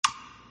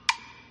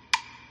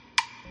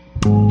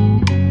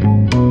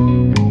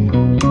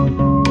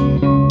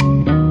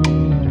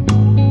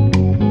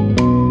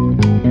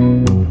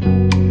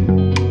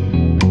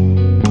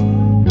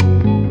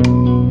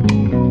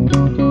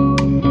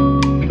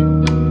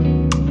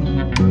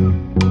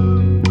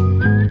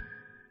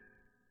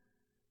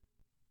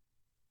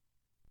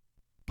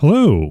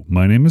Hello,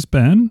 my name is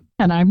Ben.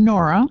 And I'm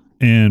Nora.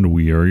 And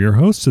we are your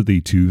hosts of the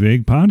Too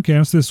Vague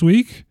podcast this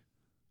week.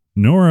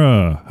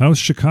 Nora, how's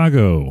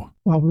Chicago?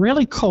 Well,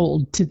 really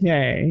cold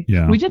today.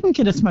 Yeah. We didn't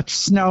get as much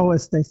snow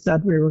as they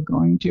said we were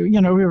going to. You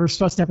know, we were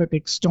supposed to have a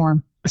big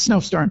storm, a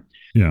snowstorm.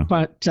 Yeah.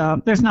 But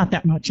there's not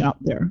that much out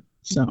there.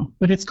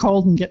 But it's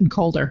cold and getting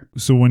colder.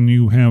 So when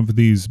you have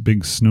these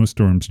big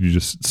snowstorms, you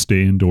just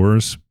stay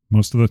indoors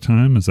most of the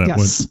time? Is that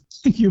yes,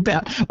 you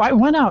bet. I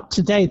went out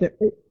today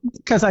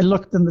because I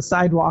looked and the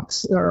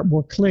sidewalks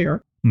were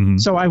clear. Mm-hmm.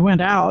 So I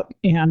went out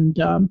and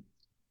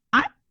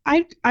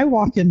I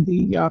walk in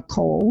the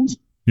cold.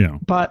 Yeah.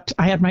 But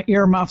I had my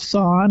earmuffs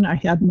on. I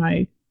had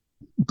my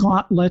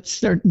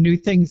gauntlets. They're new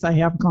things. I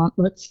have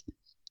gauntlets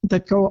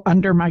that go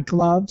under my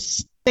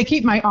gloves. They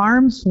keep my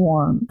arms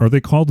warm. Are they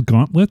called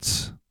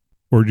gauntlets?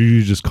 Or do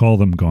you just call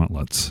them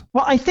gauntlets?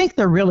 Well, I think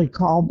they're really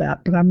called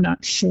that, but I'm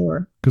not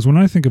sure. Because when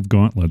I think of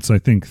gauntlets, I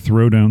think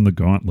throw down the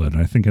gauntlet.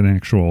 I think an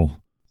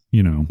actual,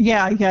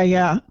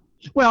 Yeah.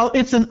 Well,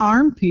 it's an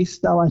arm piece,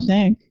 though, I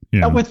think.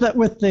 Yeah. With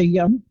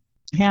the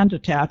hand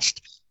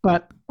attached.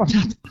 But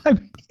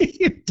I'm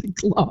the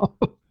glove.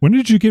 When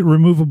did you get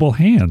removable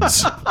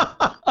hands?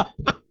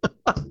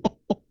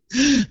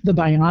 The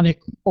bionic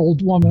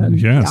old woman.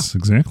 Yes,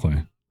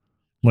 exactly.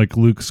 Like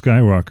Luke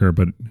Skywalker,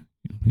 but,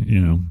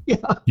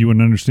 you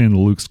wouldn't understand the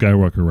Luke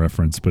Skywalker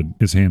reference, but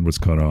his hand was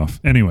cut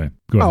off. Anyway,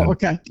 go ahead. Oh,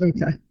 okay.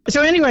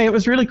 So anyway, it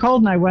was really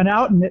cold, and I went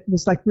out, and it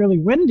was like really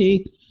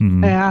windy,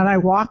 and I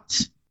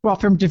walked,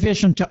 from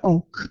Division to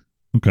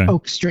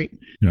Oak Street.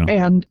 Yeah.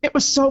 And it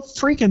was so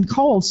freaking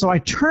cold. So I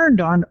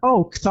turned on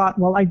Oak, thought,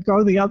 well, I'd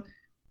go the other.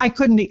 I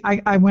couldn't.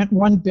 I went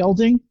one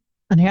building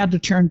and had to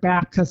turn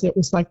back because it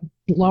was like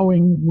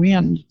blowing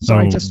wind. So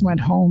I just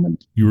went home.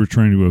 And you were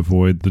trying to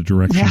avoid the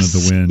direction of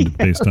the wind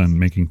based on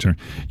making turn.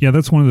 Yeah,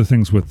 that's one of the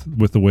things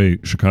with the way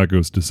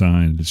Chicago's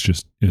designed. It's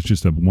just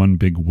a one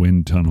big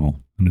wind tunnel,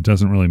 and it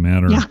doesn't really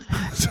matter. Yeah.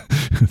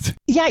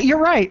 Yeah, you're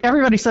right.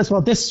 Everybody says,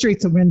 well, this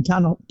street's a wind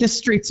tunnel. This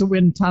street's a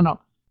wind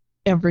tunnel.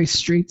 Every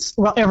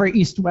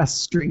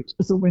east-west street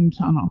is a wind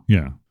tunnel.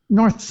 Yeah.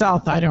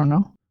 North-south, I don't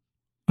know.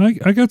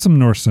 I got some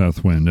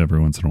north-south wind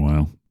every once in a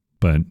while.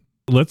 But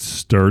let's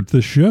start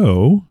the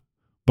show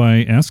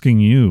by asking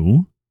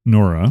you,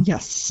 Nora.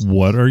 Yes.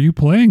 What are you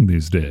playing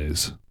these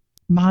days?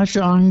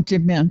 Mahjong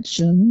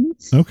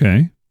Dimensions.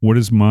 Okay. What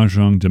is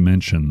Mahjong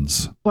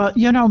Dimensions? Well,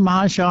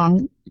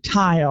 Mahjong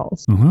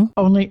tiles. Uh-huh.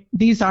 Only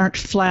these aren't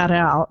flat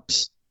on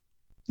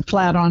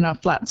a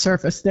flat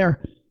surface. They're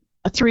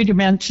a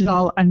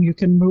three-dimensional, and you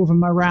can move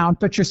them around,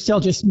 but you're still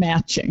just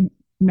matching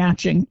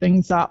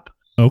things up.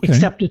 Okay.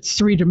 Except it's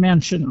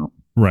three-dimensional.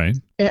 Right.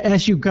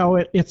 As you go,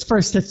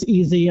 it's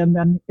easy, and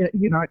then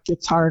it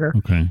gets harder.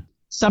 Okay.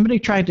 Somebody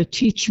tried to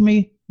teach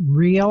me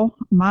real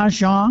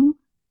Mahjong,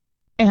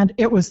 and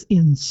it was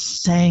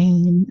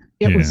insane.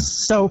 It was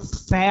so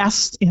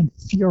fast and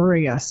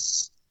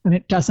furious, and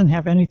it doesn't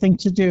have anything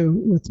to do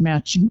with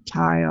matching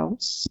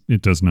tiles.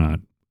 It does not.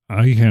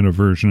 I had a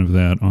version of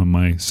that on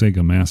my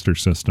Sega Master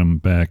System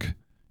back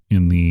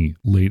in the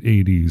late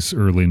 80s,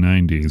 early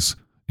 90s,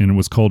 and it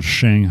was called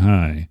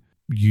Shanghai.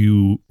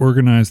 You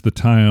organized the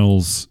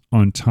tiles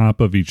on top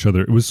of each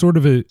other. It was sort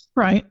of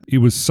Right. It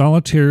was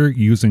solitaire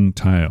using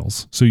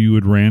tiles. So you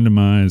would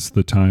randomize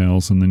the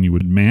tiles and then you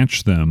would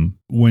match them.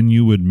 When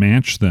you would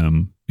match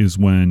them is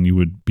when you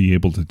would be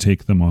able to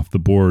take them off the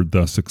board,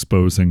 thus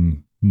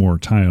exposing more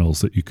tiles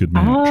that you could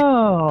match.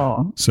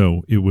 Oh.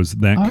 So it was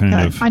that kind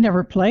of... I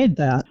never played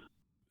that.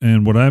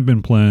 And what I've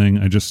been playing,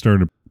 I just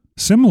started...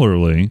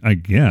 Similarly, I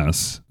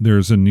guess,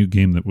 there's a new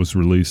game that was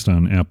released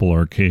on Apple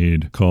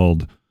Arcade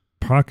called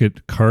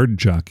Pocket Card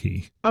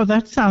Jockey. Oh,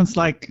 that sounds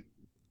like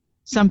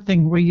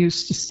something we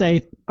used to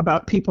say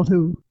about people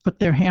who put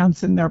their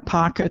hands in their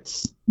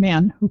pockets.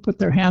 Men who put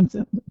their hands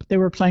in... They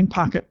were playing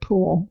pocket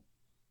pool.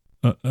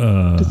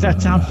 Does that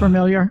sound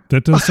familiar?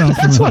 That does sound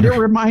That's familiar. That's what it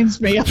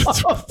reminds me of.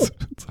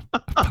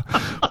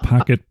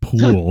 Pocket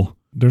pool.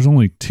 There's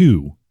only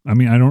two. I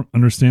mean, I don't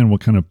understand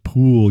what kind of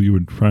pool you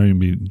would probably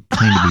be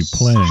trying to be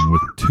playing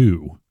with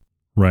two,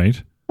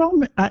 right?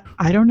 Well,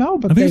 I don't know,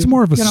 but I think it's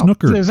more of a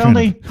snooker. There's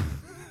only.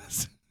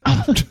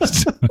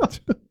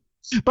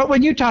 But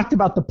when you talked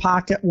about the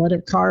pocket,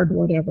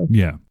 whatever.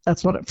 Yeah.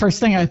 That's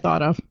first thing I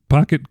thought of.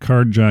 Pocket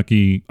Card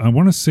Jockey. I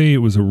want to say it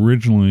was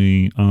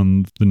originally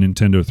on the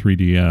Nintendo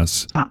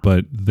 3DS,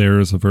 but there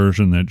is a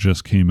version that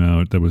just came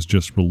out that was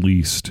just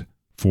released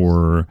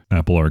for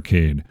Apple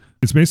Arcade.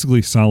 It's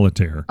basically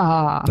solitaire.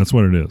 That's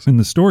what it is. And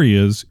the story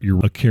is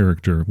you're a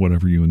character,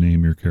 whatever you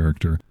name your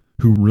character,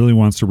 who really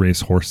wants to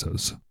race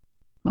horses.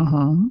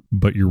 Uh-huh.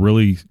 But you're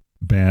really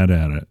bad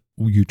at it.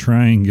 You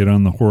try and get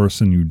on the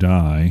horse and you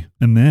die.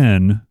 And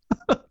then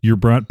you're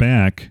brought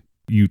back.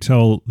 You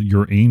tell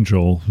your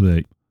angel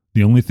that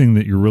the only thing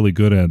that you're really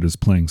good at is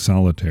playing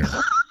solitaire.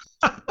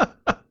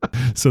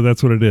 So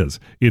that's what it is.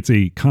 It's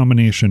a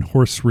combination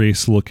horse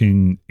race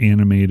looking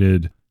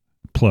animated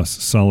plus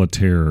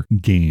solitaire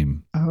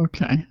game.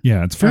 Okay.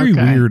 Yeah, it's very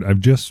weird. I've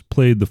just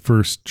played the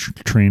first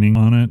training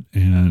on it,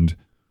 and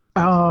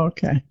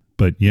okay.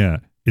 But yeah,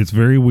 It's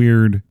very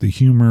weird. The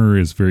humor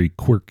is very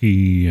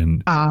quirky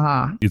and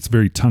Ah, it's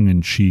very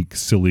tongue-in-cheek,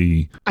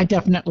 silly. I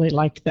definitely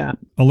like that.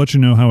 I'll let you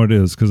know how it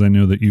is because I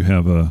know that you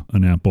have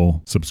an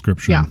Apple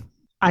subscription. Yeah.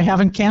 I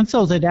haven't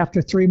canceled it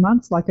after 3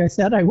 months. Like I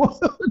said, I would.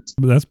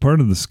 But that's part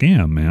of the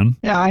scam, man.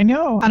 Yeah, I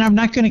know. And I'm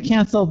not going to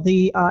cancel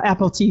the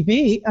Apple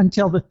TV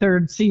until the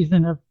 3rd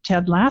season of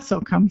Ted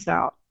Lasso comes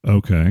out.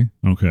 Okay.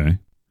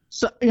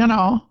 So,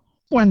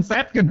 when's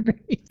that going to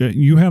be?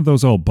 You have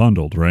those all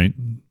bundled, right?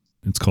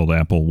 It's called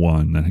Apple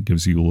One. That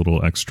gives you a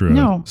little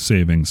extra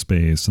saving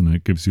space, and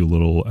it gives you a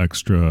little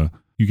extra.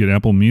 You get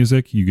Apple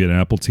Music, you get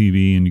Apple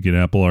TV, and you get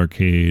Apple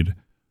Arcade,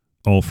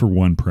 all for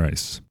one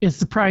price. Is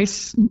the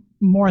price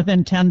more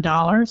than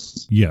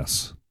 $10?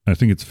 Yes. I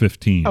think it's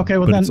 $15. Okay,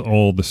 well but then it's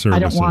all the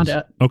services. I don't want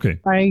it. Okay.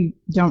 I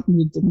don't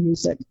need the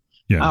music.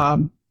 Yeah.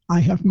 I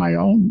have my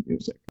own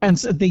music. And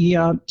so the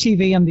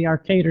TV and the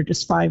arcade are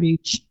just $5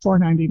 each,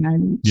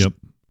 $4.99 each. Yep.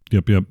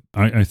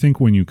 I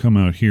think when you come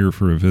out here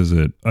for a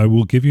visit, I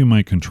will give you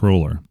my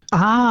controller.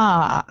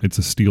 Ah. It's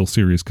a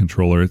SteelSeries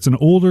controller. It's an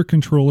older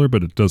controller,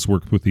 but it does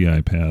work with the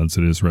iPads.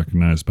 It is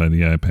recognized by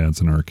the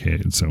iPads and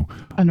arcade. So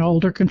an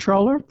older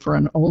controller for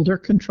an older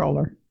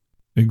controller.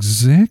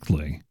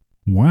 Exactly.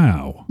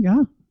 Wow.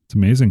 Yeah. It's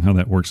amazing how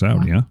that works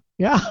out, yeah?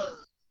 Yeah.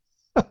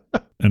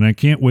 And I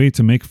can't wait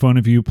to make fun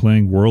of you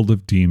playing World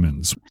of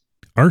Demons.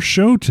 Our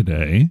show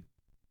today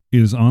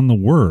is on the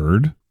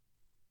word...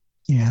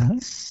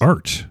 Yes.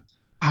 Art.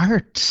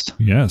 Art.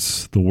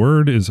 Yes, the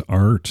word is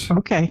art.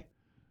 Okay.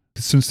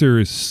 Since there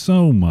is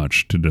so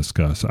much to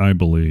discuss, I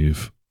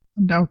believe.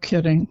 No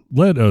kidding.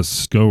 Let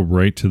us go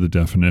right to the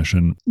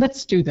definition.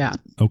 Let's do that.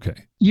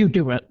 Okay. You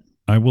do it.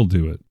 I will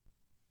do it.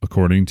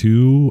 According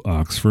to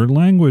Oxford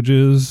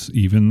Languages,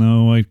 even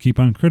though I keep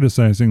on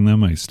criticizing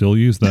them, I still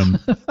use them.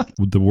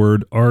 With the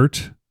word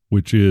art,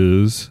 which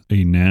is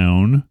a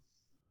noun,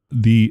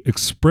 the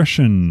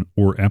expression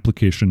or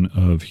application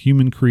of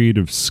human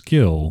creative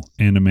skill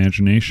and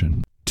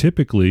imagination,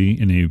 typically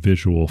in a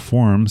visual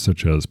form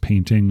such as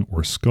painting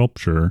or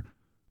sculpture,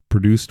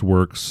 produced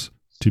works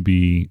to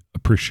be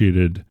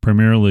appreciated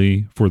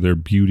primarily for their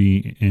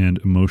beauty and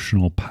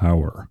emotional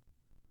power.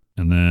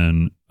 And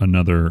then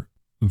another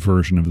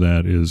version of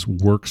that is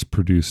works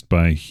produced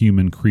by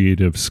human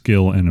creative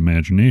skill and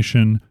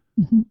imagination.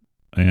 Mm-hmm.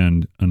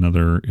 And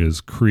another is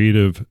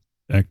creative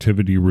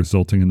activity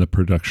resulting in the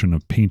production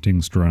of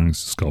paintings, drawings,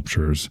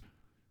 sculptures.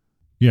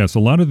 Yes, a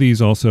lot of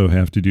these also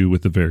have to do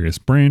with the various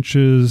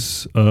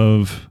branches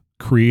of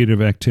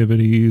creative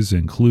activities,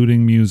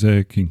 including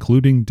music,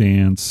 including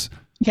dance.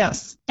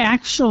 Yes.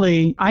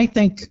 Actually, I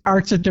think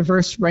art's a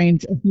diverse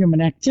range of human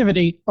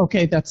activity.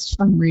 Okay,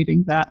 I'm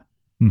reading that.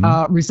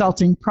 Mm-hmm.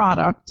 Resulting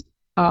product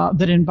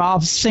that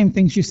involves same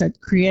things you said,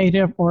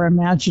 creative or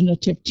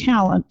imaginative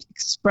talent,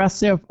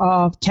 expressive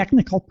of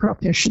technical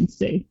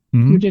proficiency.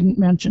 Mm-hmm. You didn't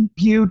mention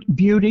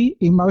beauty,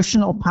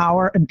 emotional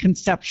power, and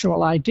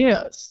conceptual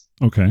ideas.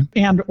 Okay.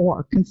 And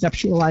or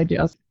conceptual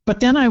ideas. But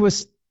then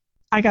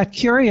I got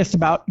curious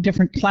about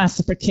different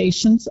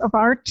classifications of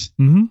art.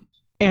 Mm-hmm.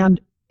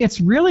 And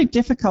it's really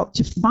difficult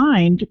to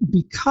find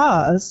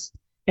because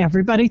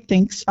everybody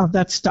thinks of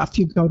that stuff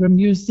you go to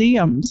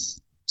museums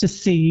to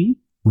see.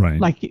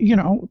 Right. Like,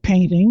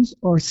 paintings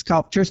or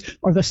sculptures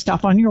or the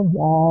stuff on your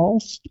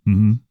walls.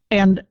 Mm-hmm.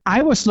 And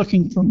I was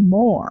looking for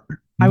more.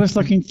 Mm-hmm. I was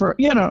looking for,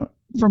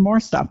 for more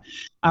stuff.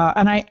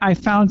 And I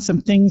found some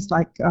things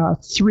like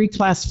 3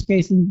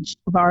 classifications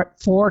of art,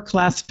 4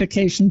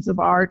 classifications of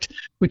art,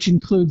 which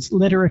includes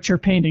literature,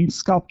 painting,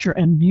 sculpture,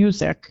 and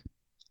music.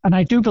 And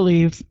I do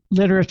believe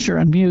literature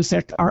and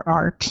music are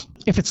art,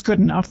 if it's good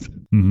enough.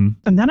 Mm-hmm.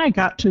 And then I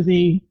got to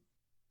the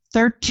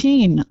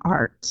 13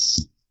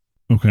 arts.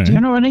 Okay. Do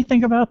you know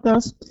anything about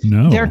those?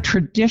 No. They're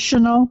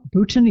traditional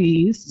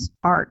Bhutanese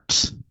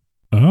art.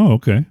 Oh,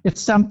 okay.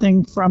 It's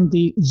something from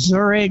the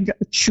Zurich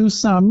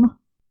Chusum,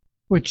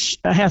 which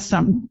has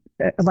some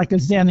like a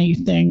Zen-y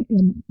thing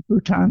in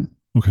Bhutan.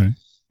 Okay.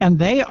 And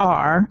they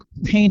are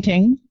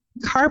painting,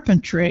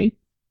 carpentry,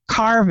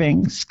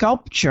 carving,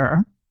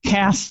 sculpture,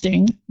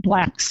 casting,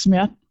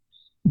 blacksmith,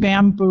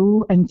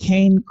 bamboo and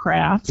cane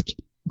craft,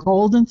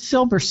 gold and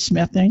silver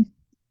smithing,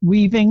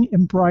 weaving,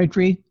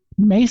 embroidery,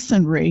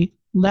 masonry,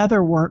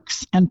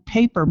 leatherworks, and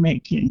paper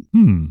making.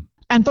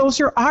 And those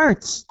are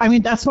arts. I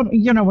mean, that's what,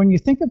 when you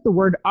think of the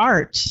word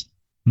art,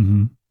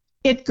 mm-hmm.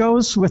 it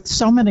goes with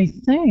so many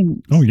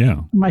things. Oh,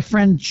 yeah. My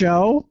friend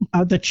Joe,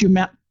 that you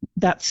met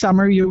that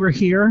summer you were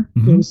here,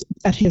 mm-hmm. it was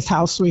at his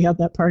house, we had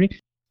that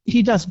party.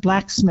 He does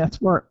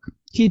blacksmith work.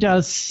 He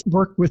does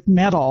work with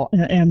metal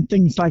and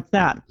things like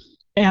that.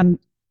 And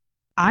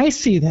I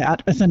see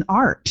that as an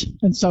art,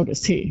 and so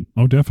does he.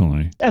 Oh,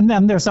 definitely. And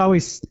then there's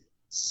always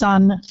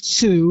Sun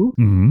Tzu.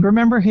 Mm-hmm.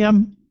 Remember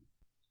him?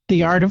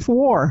 The Art of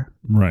War.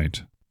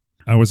 Right.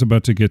 I was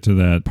about to get to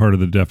that part of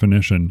the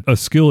definition. A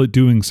skill at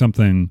doing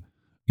something,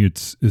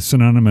 is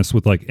synonymous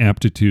with like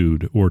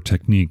aptitude or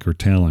technique or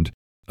talent.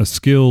 A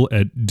skill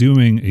at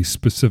doing a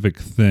specific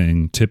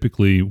thing,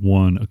 typically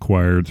one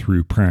acquired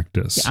through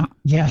practice. Yeah.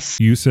 Yes.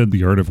 You said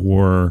the art of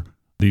war.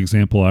 The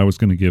example I was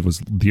going to give was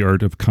the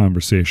art of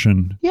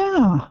conversation.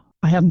 Yeah.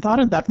 I hadn't thought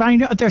of that, but I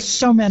know there's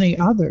so many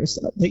others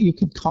that you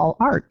could call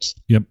art.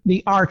 Yep.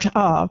 The art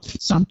of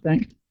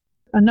something.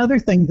 Another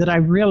thing that I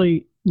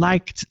really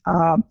liked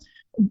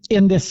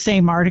in this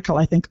same article,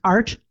 I think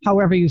art,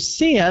 however you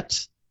see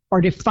it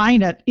or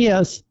define it,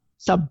 is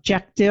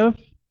subjective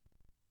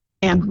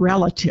and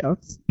relative.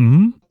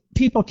 Mm-hmm.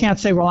 People can't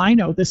say, well, I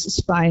know this is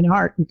fine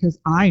art because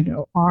I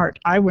know art.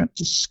 I went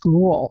to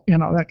school,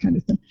 that kind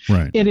of thing.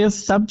 Right. It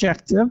is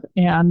subjective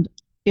and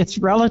it's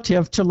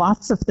relative to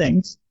lots of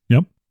things.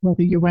 Yep.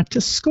 Whether you went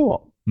to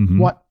school, mm-hmm.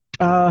 what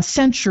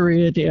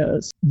century it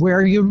is,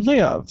 where you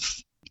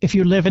live. If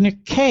you live in a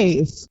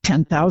cave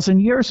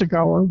 10,000 years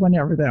ago or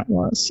whenever that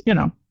was,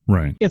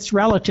 Right. It's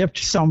relative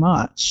to so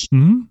much.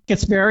 Mm-hmm.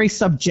 It's very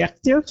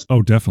subjective.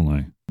 Oh,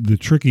 definitely. The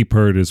tricky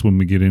part is when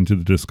we get into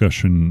the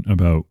discussion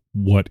about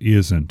what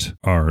isn't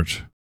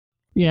art.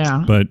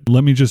 Yeah. But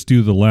let me just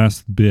do the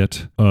last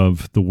bit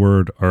of the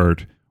word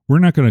art. We're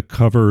not going to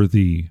cover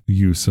the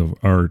use of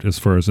art as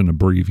far as an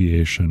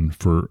abbreviation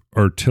for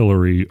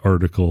artillery,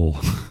 article,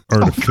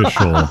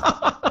 artificial.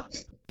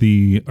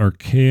 The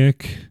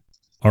archaic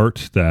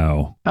art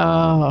thou.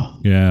 Oh.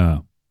 Yeah.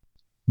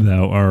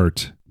 Thou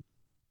art.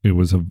 It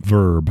was a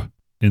verb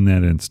in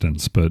that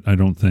instance, but I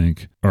don't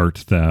think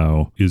art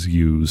thou is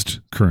used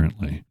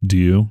currently. Do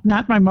you?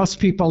 Not by most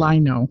people I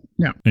know.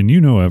 No. And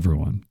you know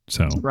everyone.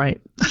 So right.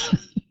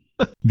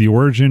 The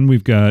origin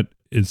we've got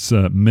is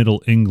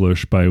Middle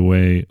English by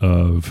way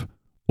of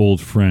Old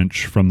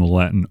French from the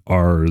Latin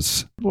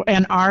ars.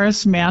 And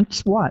ars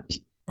meant what?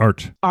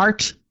 Art.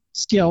 Art,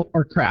 skill,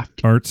 or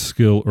craft. Art,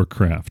 skill, or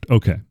craft.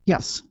 Okay.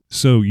 Yes.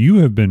 So you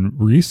have been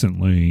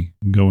recently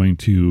going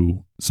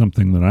to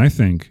something that I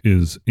think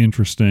is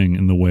interesting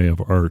in the way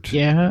of art.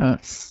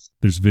 Yes.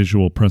 There's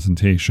visual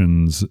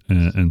presentations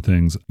and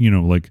things,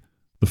 like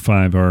the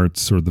 5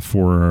 arts or the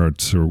 4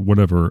 arts or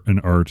whatever an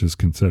art is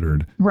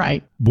considered.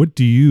 Right. What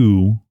do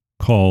you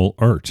call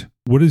art?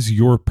 What is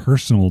your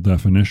personal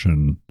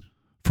definition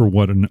for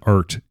what an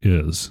art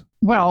is?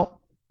 Well,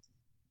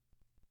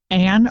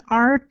 an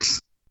art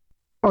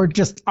or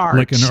just art?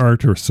 Like an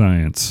art or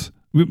science.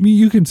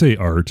 You can say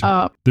art.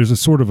 There's a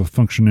sort of a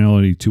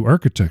functionality to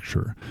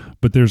architecture,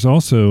 but there's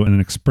also an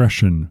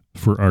expression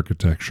for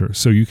architecture.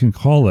 So you can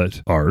call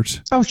it art.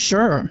 Oh,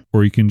 sure.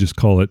 Or you can just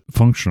call it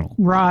functional.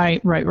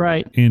 Right.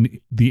 And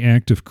the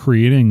act of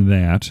creating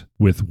that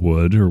with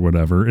wood or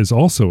whatever is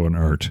also an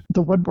art.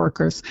 The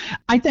woodworkers.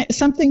 I think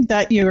something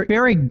that you're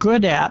very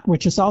good at,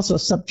 which is also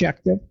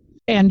subjective,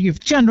 and you've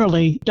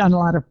generally done a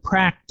lot of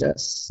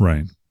practice.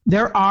 Right.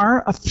 There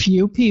are a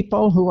few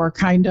people who are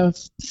kind of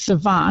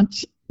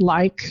savant,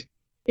 like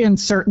in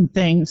certain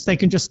things. They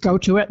can just go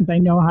to it and they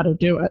know how to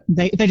do it.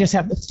 They just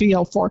have the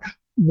feel for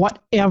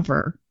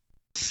whatever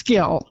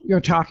skill you're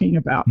talking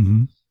about.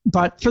 Mm-hmm.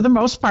 But for the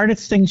most part,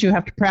 it's things you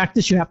have to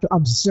practice. You have to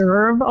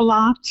observe a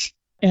lot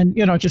and,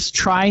 just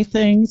try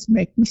things,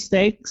 make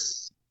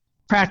mistakes,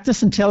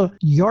 practice until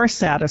you're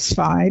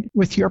satisfied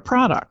with your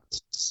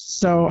product.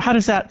 So how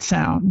does that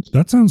sound?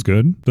 That sounds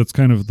good. That's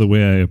kind of the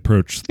way I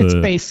approach the... It's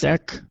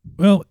basic.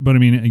 Well, but I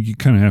mean, you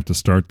kind of have to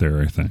start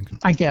there, I think.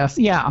 I guess,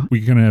 yeah.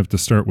 We kind of have to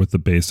start with the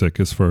basic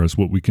as far as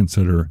what we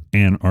consider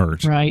an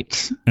art.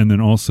 Right. And then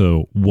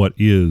also, what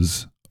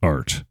is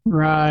art?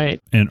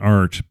 Right. And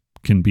art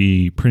can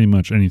be pretty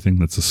much anything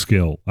that's a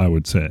skill, I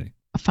would say.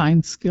 A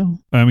fine skill.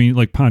 I mean,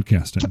 like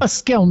podcasting. A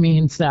skill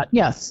means that,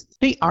 yes,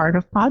 the art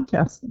of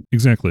podcasting.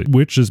 Exactly.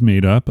 Which is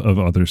made up of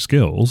other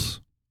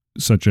skills,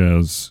 such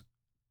as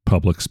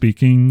public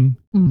speaking.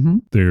 Mm-hmm.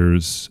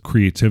 There's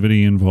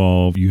creativity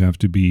involved. You have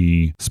to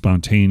be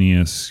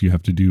spontaneous. You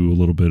have to do a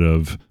little bit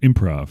of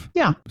improv.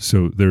 Yeah.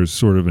 So there's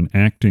sort of an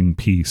acting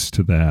piece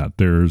to that.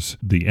 There's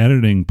the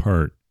editing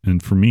part.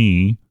 And for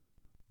me,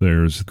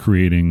 there's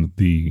creating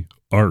the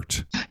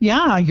art.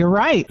 Yeah, you're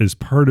right. Is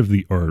part of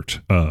the art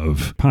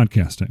of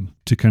podcasting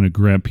to kind of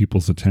grab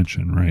people's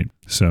attention, right?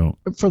 So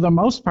for the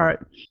most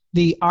part,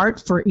 the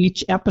art for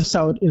each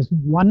episode is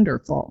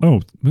wonderful.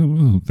 Oh,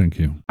 thank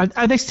you.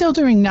 Are they still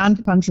doing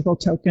non-fungible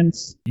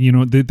tokens?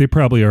 They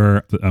probably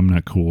are. I'm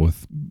not cool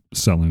with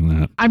selling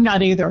that. I'm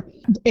not either,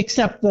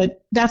 except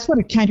that that's what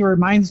it kind of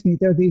reminds me.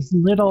 They're these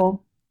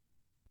little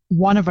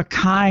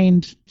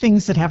one-of-a-kind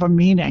things that have a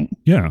meaning.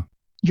 Yeah.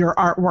 Your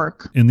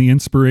artwork. And the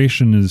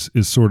inspiration is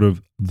sort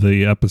of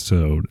the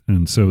episode.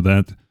 And so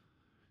that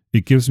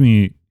it gives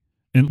me,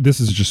 and this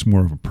is just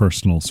more of a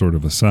personal sort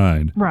of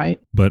aside. Right.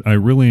 But I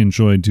really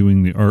enjoy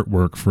doing the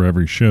artwork for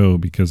every show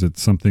because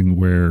it's something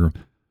where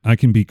I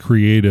can be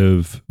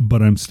creative,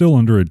 but I'm still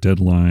under a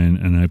deadline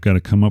and I've got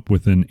to come up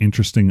with an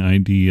interesting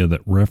idea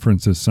that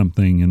references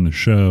something in the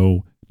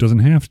show. It doesn't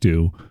have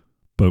to,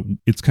 but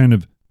it's kind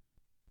of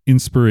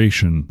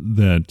inspiration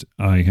that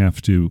I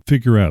have to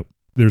figure out.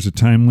 There's a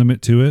time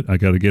limit to it. I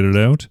got to get it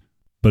out.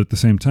 But at the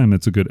same time,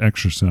 it's a good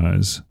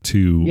exercise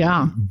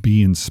to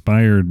be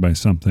inspired by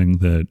something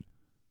that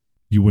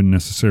you wouldn't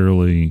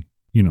necessarily,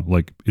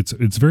 like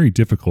it's very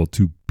difficult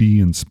to be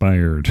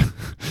inspired.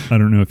 I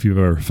don't know if you've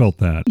ever felt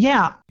that.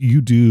 Yeah.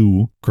 You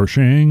do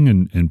crocheting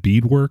and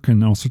beadwork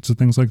and all sorts of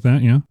things like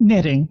that, yeah?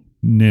 Knitting.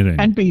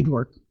 And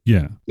beadwork.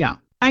 Yeah. Yeah.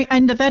 I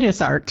know that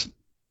is art.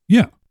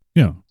 Yeah.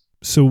 Yeah.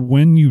 So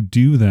when you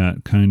do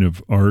that kind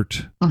of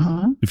art,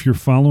 if you're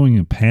following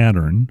a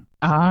pattern,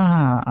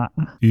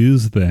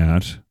 is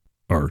that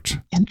art?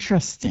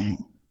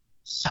 Interesting.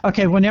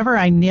 Okay, whenever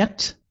I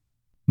knit,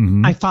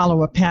 I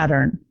follow a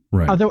pattern.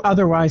 Right.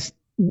 Otherwise,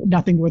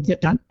 nothing would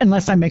get done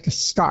unless I make a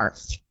scarf,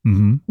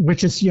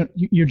 which is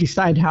you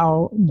decide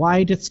how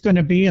wide it's going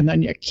to be, and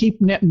then you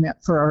keep knitting it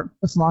for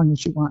as long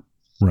as you want.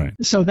 Right.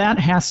 So that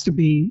has to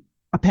be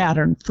a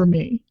pattern for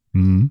me.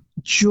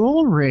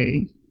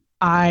 Jewelry,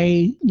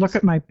 I look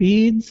at my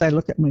beads, I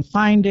look at my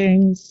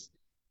findings,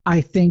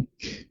 I think,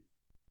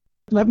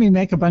 let me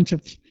make a bunch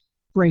of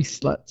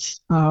bracelets.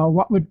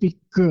 What would be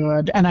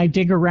good? And I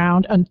dig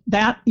around, and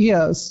that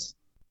is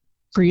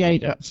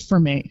creative for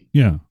me.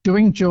 Yeah.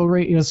 Doing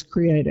jewelry is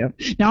creative.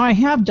 Now, I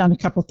have done a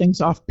couple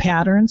things off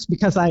patterns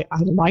because I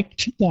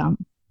liked them.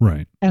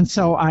 Right. And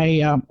so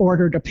I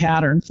ordered a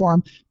pattern for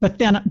them. But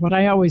then what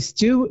I always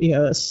do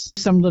is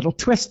some little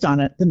twist on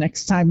it the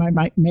next time I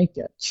might make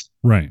it.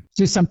 Right.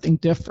 Do something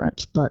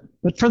different. But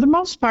for the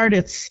most part,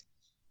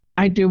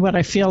 I do what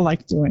I feel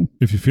like doing.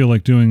 If you feel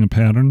like doing a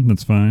pattern,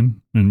 that's fine.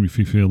 And if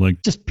you feel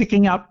like just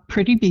picking out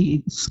pretty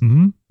beads.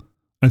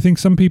 I think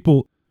some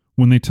people,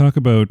 when they talk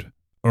about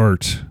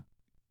art,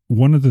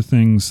 one of the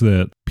things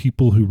that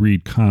people who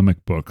read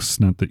comic books,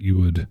 not that you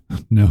would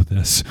know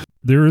this,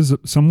 there is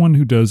someone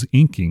who does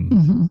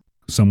inking.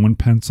 Someone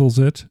pencils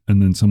it,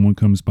 and then someone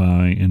comes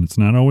by, and it's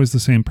not always the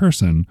same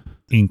person,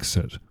 inks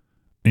it.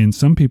 And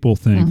some people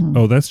think,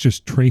 oh, that's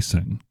just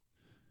tracing.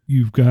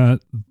 You've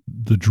got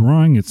the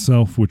drawing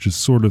itself, which is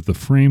sort of the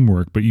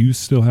framework, but you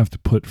still have to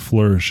put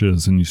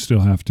flourishes, and you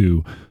still have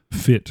to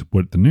fit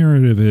what the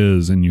narrative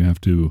is, and you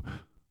have to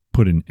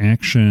put in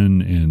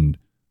action and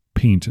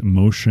paint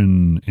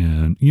emotion,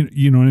 and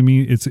you know what I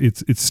mean?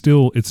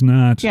 It's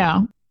not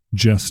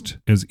just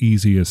as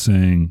easy as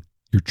saying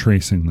you're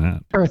tracing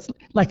that. Or it's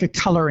like a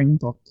coloring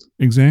book.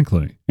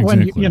 Exactly.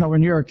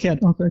 When you're a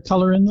kid, okay,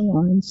 color in the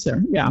lines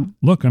there. Yeah.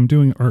 Look, I'm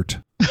doing art.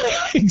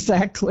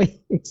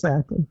 Exactly.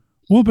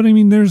 Well, but I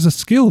mean, there's a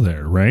skill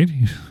there, right?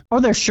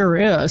 Oh, there sure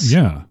is.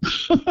 Yeah.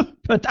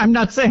 But I'm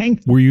not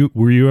saying. Were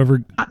you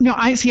ever? No,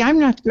 I'm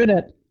not good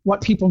at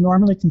what people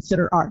normally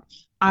consider art.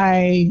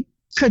 I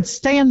could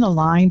stay in the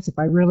lines if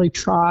I really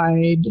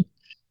tried.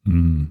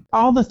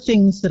 All the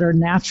things that are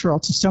natural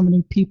to so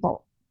many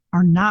people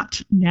are not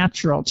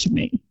natural to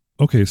me.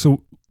 Okay,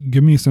 so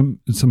give me some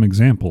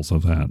examples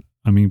of that.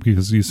 I mean,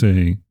 because you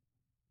say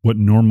what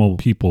normal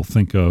people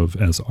think of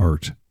as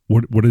art.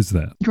 What is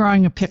that?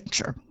 Drawing a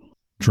picture.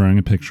 Drawing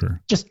a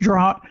picture. Just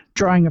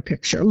drawing a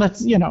picture.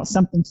 Let's,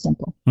 something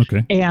simple.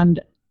 Okay. And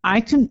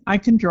I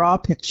can draw a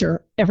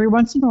picture. Every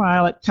once in a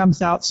while it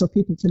comes out so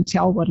people can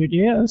tell what it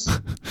is.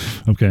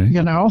 Okay.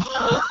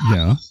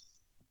 Yeah.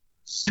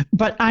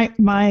 But I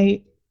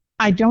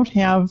don't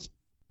have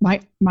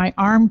my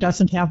arm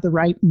doesn't have the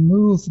right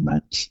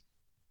movement.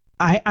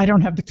 I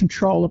don't have the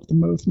control of the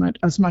movement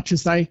as much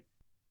as I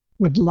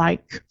would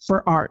like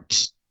for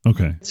art.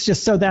 Okay. It's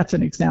just, so that's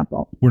an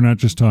example. We're not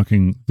just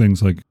talking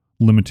things like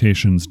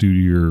limitations due to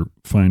your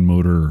fine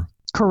motor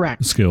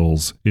correct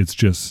skills. It's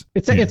just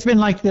it's been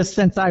like this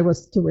since I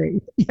was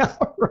 3. Yeah,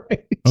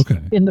 right. Okay.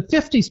 In the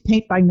 50s,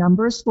 paint by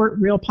numbers were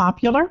real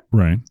popular.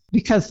 Right.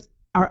 Because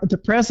the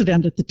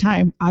president at the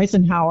time,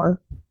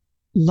 Eisenhower,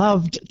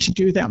 loved to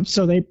do them,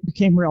 so they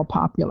became real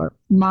popular.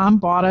 Mom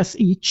bought us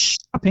each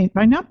a paint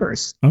by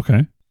numbers.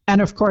 Okay.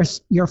 And of course,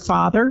 your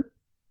father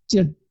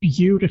did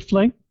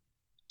beautifully.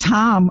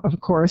 Tom, of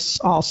course,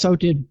 also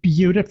did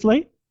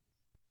beautifully.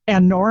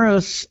 And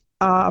Nora's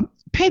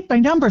paint by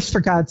numbers, for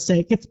God's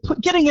sake. It's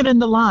getting it in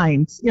the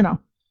lines,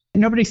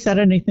 Nobody said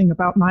anything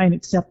about mine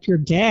except your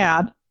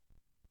dad.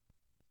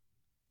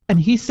 And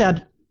he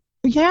said,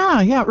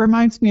 yeah, it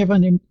reminds me of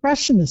an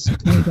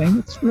impressionist painting.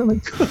 It's really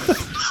good.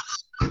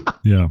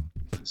 Yeah.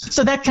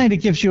 So that kind of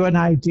gives you an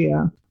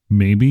idea.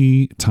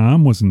 Maybe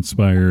Tom was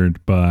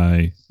inspired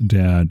by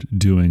Dad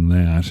doing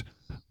that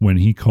when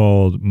he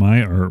called my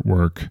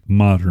artwork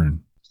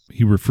modern.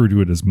 He referred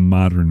to it as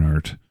modern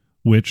art,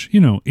 which,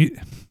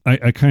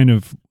 I kind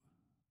of,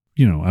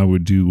 I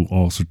would do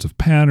all sorts of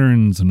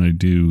patterns, and I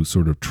do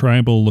sort of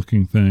tribal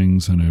looking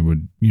things, and I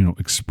would,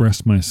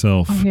 express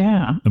myself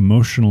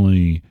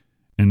emotionally.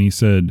 And he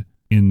said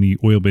in the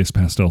oil-based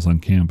pastels on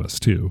canvas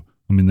too.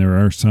 I mean,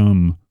 there are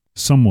some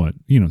somewhat,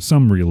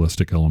 some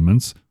realistic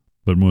elements,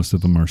 but most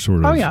of them are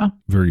sort of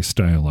very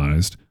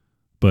stylized.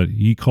 But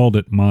he called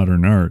it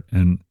modern art,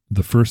 and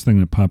the first thing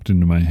that popped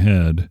into my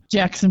head,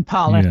 Jackson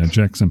Pollock. Yeah,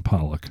 Jackson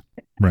Pollock.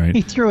 Right.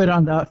 He threw it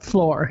on the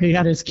floor. He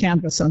had his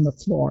canvas on the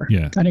floor.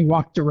 Yeah. And he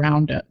walked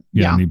around it.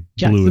 Yeah, and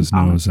he blew his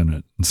nose in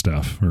it and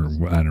stuff, or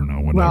I don't know.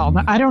 Whatever.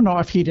 Well, I don't know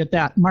if he did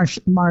that.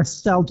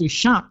 Marcel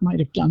Duchamp might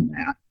have done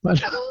that.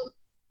 But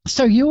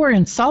so you were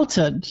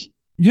insulted.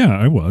 Yeah,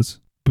 I was.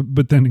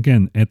 But then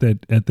again, at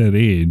that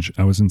age,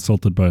 I was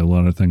insulted by a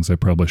lot of things I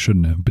probably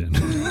shouldn't have been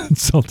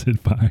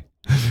insulted by.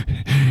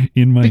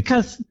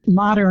 Because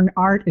modern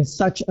art is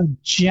such a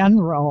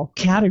general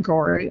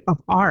category of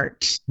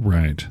art.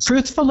 Right.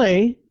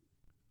 Truthfully,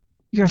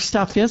 your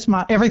stuff is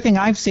everything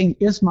I've seen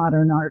is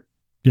modern art.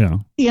 Yeah.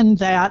 In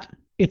that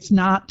it's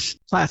not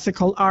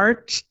classical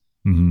art,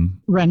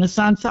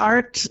 Renaissance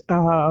art.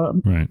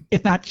 Right.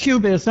 It's not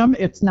cubism.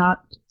 It's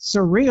not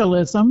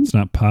surrealism. It's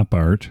not pop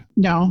art.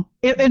 No.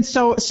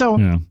 So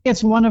yeah.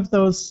 It's one of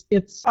those.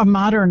 It's a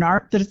modern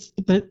art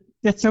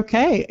that's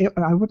okay.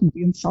 I wouldn't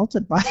be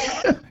insulted by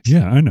it.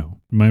 Yeah, I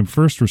know. My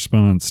first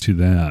response to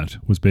that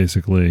was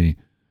basically,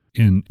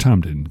 and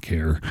Tom didn't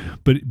care,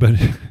 but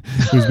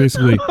it was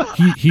basically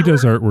he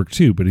does artwork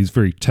too, but he's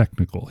very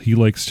technical. He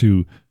likes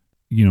to,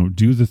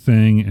 do the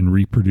thing and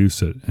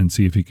reproduce it and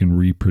see if he can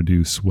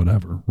reproduce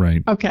whatever,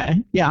 right?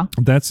 Okay, yeah.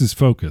 That's his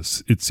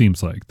focus, it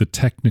seems like, the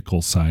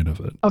technical side of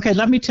it. Okay,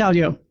 let me tell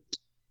you.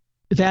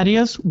 That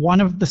is one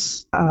of the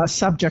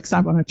subjects I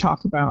want to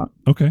talk about.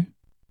 Okay.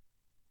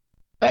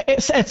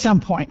 At some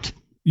point.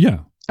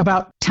 Yeah.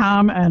 About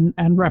Tom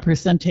and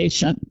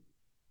representation.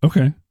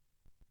 Okay.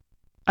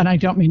 And I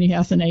don't mean he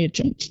has an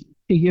agent.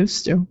 He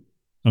used to.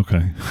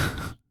 Okay.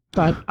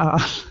 But,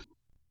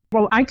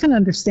 well, I can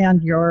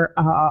understand your,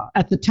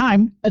 at the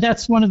time,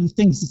 that's one of the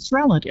things that's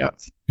relative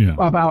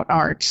about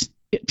art,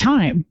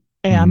 time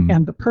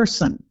and the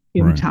person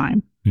in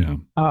time. Yeah.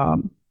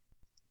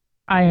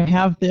 I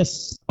have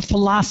this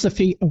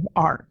philosophy of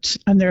art,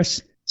 and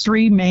there's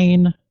three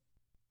main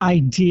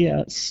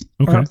ideas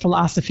or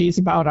philosophies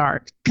about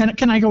art.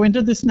 Can I go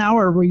into this now,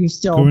 or were you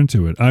still? Go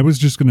into it. I was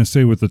just going to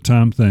say with the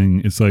Tom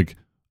thing, it's like,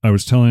 I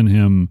was telling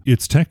him,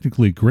 it's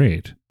technically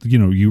great.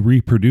 You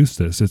reproduce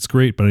this. It's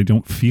great, but I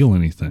don't feel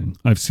anything.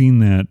 I've seen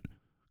that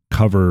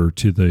cover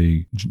to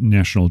the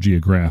National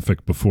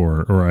Geographic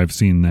before, or I've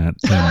seen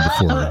that thing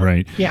before,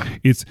 right? Yeah.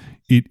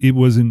 It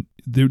wasn't,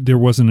 there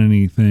wasn't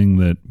anything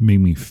that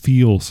made me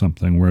feel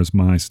something, whereas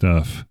my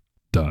stuff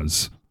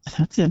does.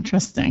 That's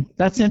interesting.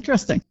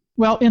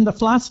 Well, in the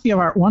philosophy of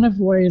art, one of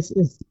the ways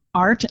is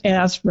art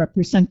as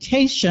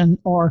representation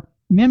or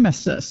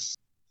mimesis.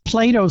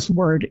 Plato's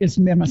word is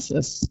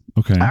mimesis.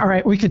 Okay. All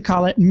right, we could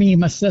call it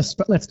mimesis,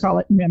 but let's call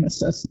it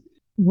mimesis,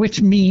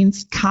 which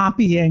means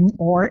copying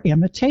or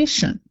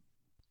imitation.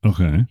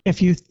 Okay.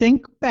 If you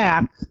think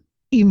back,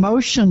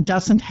 emotion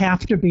doesn't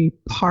have to be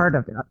part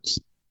of it.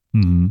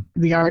 Mm-hmm.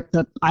 The art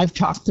that I've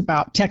talked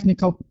about,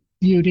 technical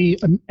beauty,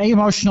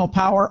 emotional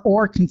power,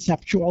 or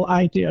conceptual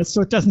ideas,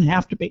 so it doesn't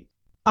have to be.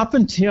 Up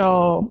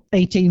until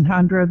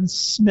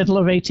 1800s, middle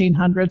of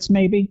 1800s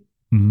maybe,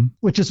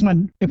 which is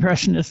when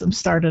Impressionism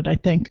started, I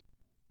think,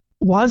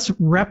 was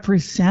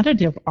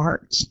representative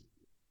art.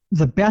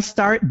 The best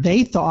art,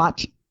 they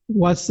thought,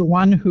 was the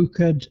one who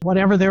could,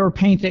 whatever they were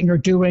painting or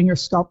doing or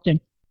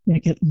sculpting,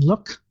 make it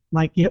look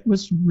like it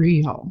was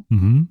real.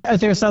 Mm-hmm.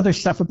 There's other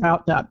stuff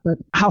about that, but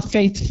how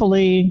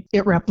faithfully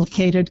it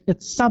replicated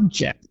its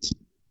subject.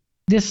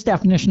 This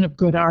definition of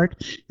good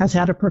art has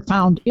had a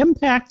profound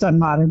impact on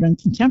modern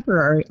and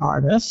contemporary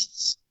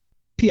artists.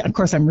 Of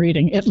course, I'm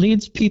reading. It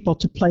leads people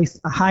to place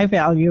a high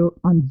value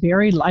on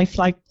very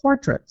lifelike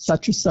portraits,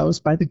 such as those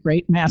by the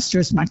great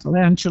masters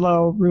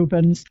Michelangelo,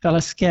 Rubens,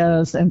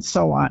 Velázquez, and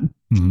so on,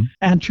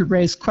 and to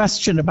raise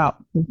question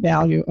about the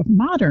value of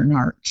modern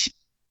art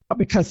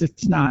because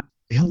it's not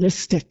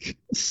realistic.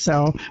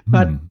 So,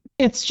 but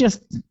it's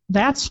just,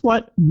 that's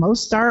what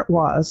most art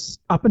was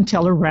up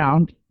until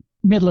around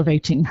middle of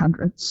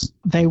 1800s.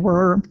 They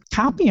were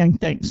copying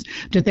things.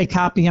 Did they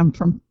copy them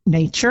from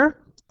nature?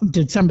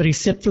 Did somebody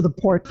sit for the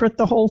portrait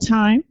the whole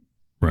time?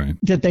 Right.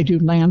 Did they do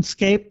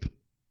landscape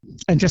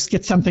and just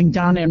get something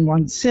done in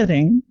one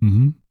sitting?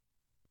 Mm-hmm.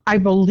 I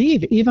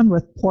believe even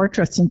with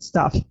portraits and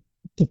stuff,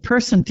 the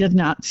person did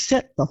not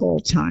sit the whole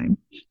time.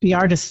 The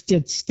artist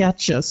did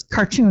sketches,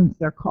 cartoons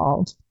they're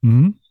called.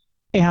 Mm-hmm.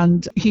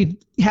 And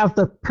he'd have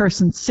the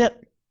person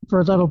sit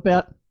for a little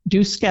bit,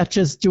 do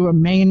sketches, do a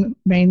main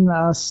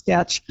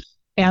sketch,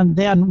 and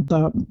then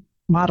the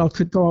model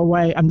could go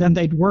away, and then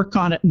they'd work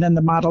on it, and then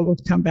the model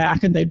would come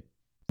back, and they'd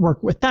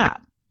work with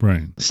that.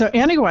 Right. So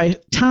anyway,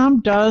 Tom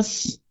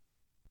does,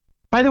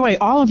 by the way,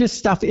 all of his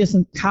stuff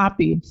isn't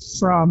copied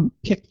from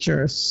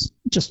pictures.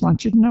 Just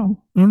want you to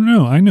know. Oh,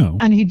 no, I know.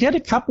 And he did a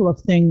couple of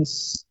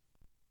things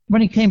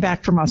when he came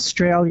back from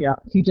Australia.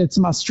 He did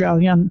some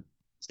Australian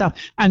stuff,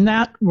 and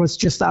that was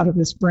just out of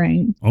his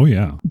brain. Oh,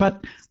 yeah.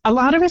 But a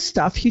lot of his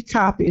stuff he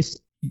copies.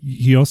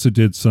 He also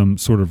did some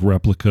sort of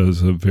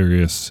replicas of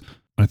various,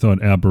 I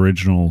thought,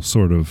 Aboriginal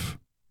sort of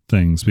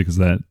things because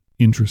that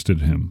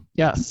interested him.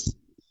 Yes.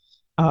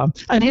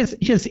 And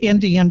his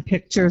Indian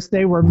pictures,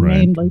 they were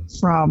mainly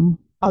from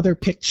other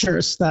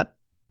pictures that,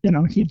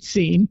 he'd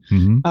seen.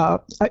 Mm-hmm.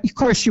 Of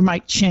course, you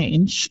might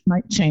change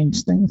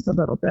things a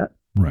little bit.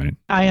 Right.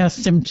 I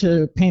asked him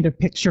to paint a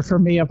picture for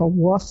me of a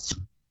wolf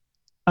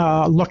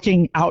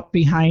looking out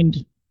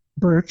behind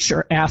birch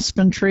or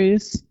aspen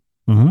trees.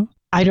 Uh-huh.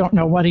 I don't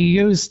know what he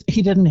used.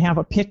 He didn't have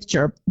a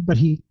picture, but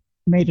he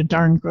made a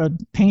darn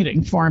good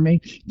painting for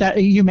me.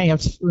 That you may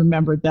have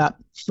remembered that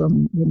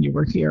from when you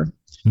were here.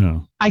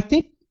 No. I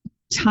think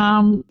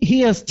Tom,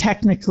 he is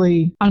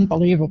technically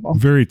unbelievable.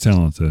 Very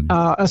talented.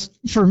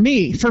 For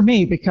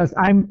me, because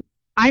I'm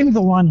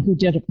the one who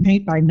did a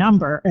paint by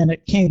number, and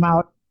it came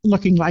out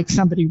looking like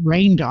somebody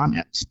rained on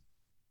it.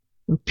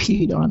 or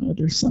peed on it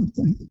or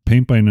something.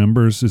 Paint by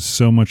numbers is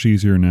so much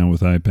easier now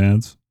with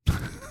iPads.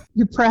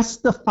 You press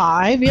the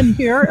 5 in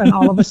here, and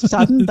all of a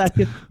sudden,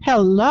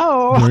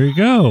 hello. There you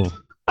go.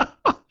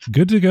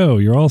 Good to go.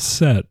 You're all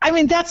set. I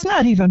mean, that's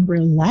not even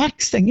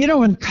relaxing. You know,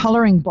 when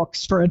coloring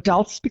books for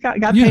adults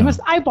got famous,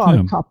 I bought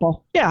a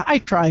couple. Yeah, I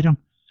tried them.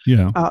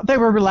 Yeah. They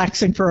were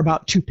relaxing for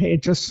about 2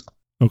 pages.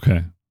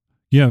 Okay.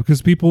 Yeah,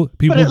 because people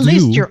but at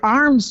least your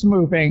arm's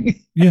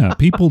moving. Yeah,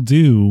 people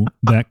do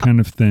that kind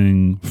of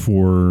thing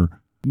for,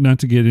 not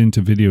to get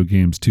into video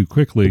games too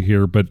quickly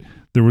here, but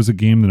there was a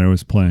game that I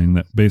was playing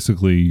that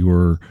basically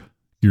you're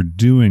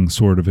doing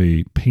sort of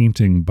a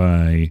painting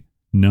by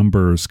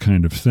numbers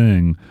kind of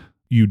thing.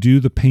 You do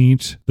the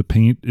paint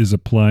is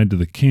applied to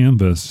the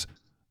canvas,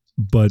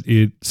 but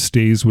it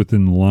stays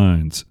within the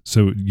lines.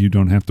 So you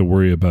don't have to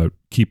worry about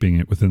keeping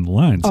it within the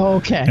lines. Oh,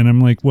 okay. And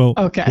I'm like, well,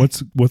 okay.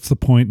 What's the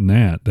point in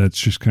that? That's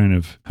just kind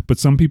of, but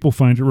some people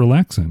find it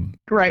relaxing.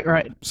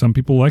 Right. Some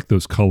people like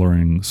those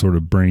coloring sort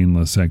of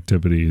brainless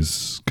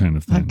activities kind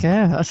of thing. I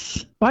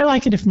guess. Well, I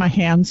like it if my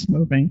hand's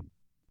moving.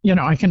 You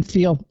know, I can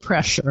feel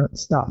pressure and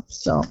stuff.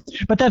 So,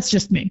 but that's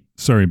just me.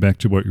 Sorry, back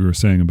to what you were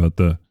saying about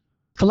the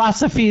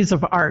philosophies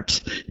of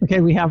art. Okay,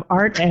 we have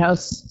art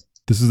as...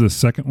 This is the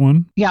second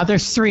one? Yeah,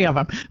 there's 3 of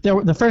them.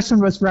 The first one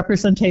was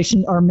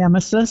representation or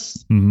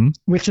mimesis,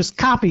 which is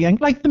copying,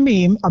 like the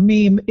meme. A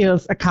meme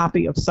is a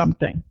copy of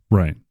something.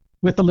 Right.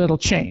 With a little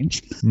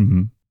change.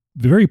 Mm-hmm.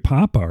 The very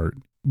pop art.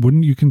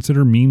 Wouldn't you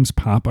consider memes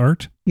pop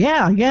art?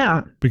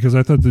 Yeah. Because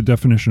I thought the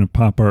definition of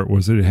pop art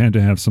was that it had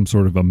to have some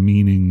sort of a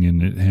meaning,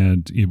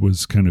 and it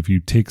was kind of, you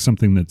take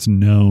something that's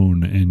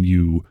known and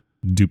you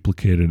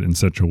duplicate it in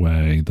such a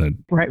way that...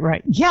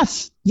 Right.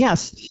 Yes.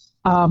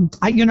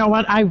 You know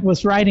what? I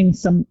was writing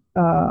some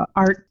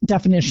art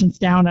definitions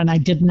down, and I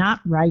did not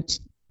write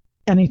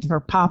anything for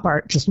pop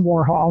art. Just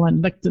Warhol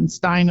and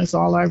Lichtenstein is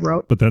all I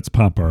wrote. But that's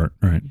pop art,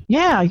 right?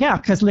 Yeah,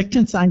 because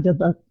Lichtenstein did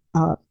the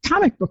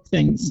comic book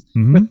things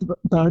with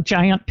the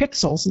giant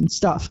pixels and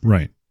stuff.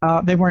 Right.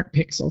 They weren't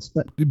pixels,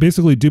 but...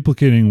 Basically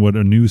duplicating what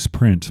a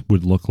newsprint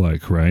would look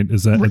like, right?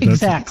 Is that...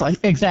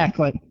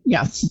 Exactly.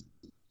 Yes.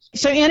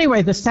 So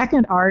anyway, the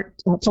second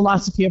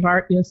philosophy of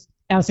art is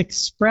as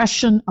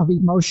expression of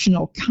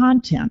emotional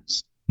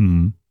content.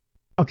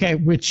 Okay,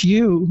 which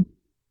you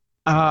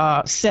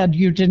said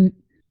you didn't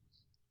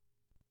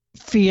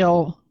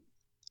feel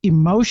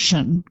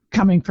emotion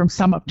coming from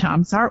some of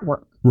Tom's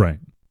artwork. Right.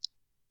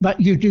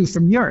 But you do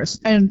from yours.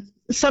 And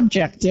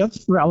subjective,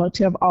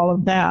 relative, all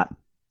of that.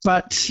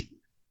 But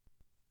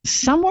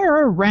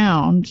somewhere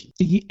around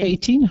the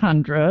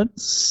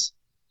 1800s,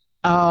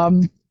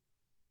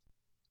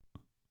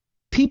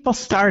 people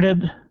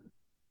started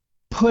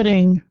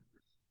putting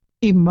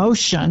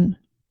emotion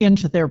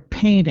into their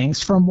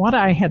paintings from what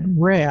I had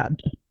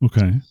read.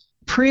 Okay.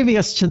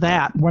 Previous to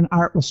that, when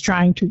art was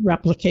trying to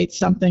replicate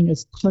something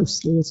as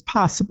closely as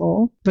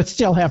possible, but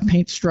still have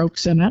paint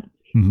strokes in it,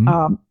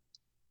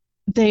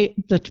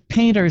 the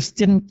painters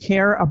didn't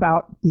care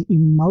about the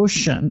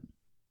emotion.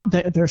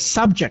 Their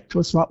subject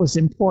was what was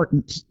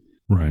important.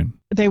 Right.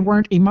 They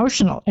weren't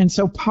emotional. And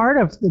so part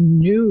of the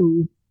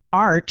new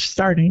art,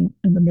 starting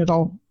in the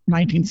middle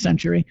 19th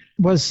century,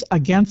 was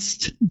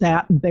against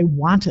that. They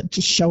wanted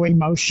to show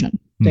emotion.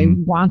 They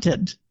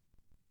wanted,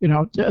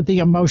 the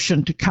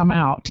emotion to come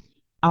out.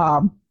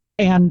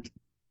 And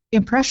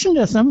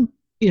Impressionism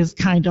is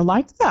kind of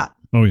like that.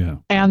 Oh, yeah.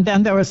 And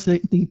then there was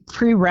the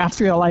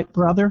Pre-Raphaelite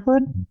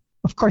Brotherhood.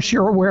 Of course,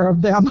 you're aware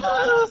of them.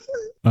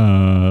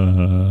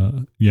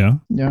 Yeah.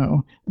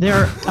 No, they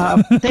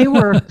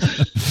were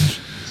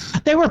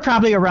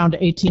probably around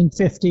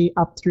 1850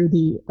 up through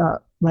the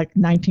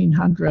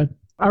 1900,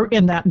 or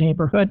in that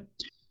neighborhood.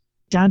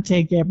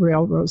 Dante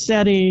Gabriel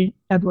Rossetti,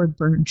 Edward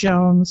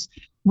Burne-Jones,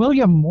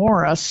 William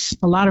Morris.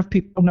 A lot of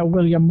people know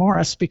William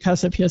Morris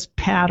because of his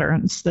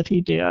patterns that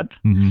he did,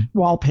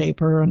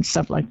 wallpaper and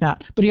stuff like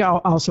that. But he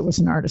also was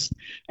an artist.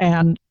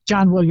 And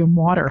John William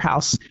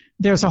Waterhouse.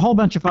 There's a whole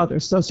bunch of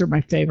others. Those are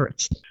my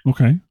favorites.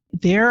 Okay.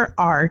 Their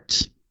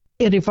art,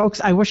 it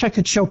evokes, I wish I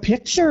could show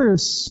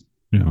pictures.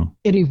 Yeah.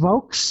 It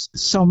evokes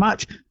so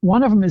much.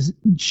 One of them is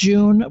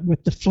June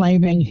with the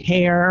flaming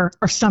hair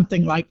or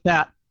something like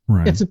that.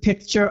 Right. It's a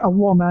picture, a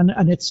woman,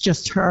 and it's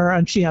just her,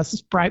 and she has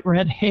this bright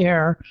red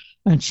hair,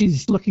 and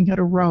she's looking at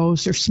a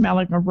rose or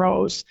smelling a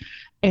rose.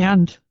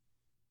 And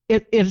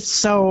it's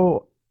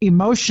so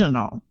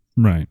emotional.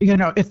 Right.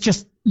 It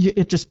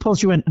just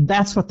pulls you in, and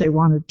that's what they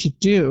wanted to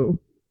do.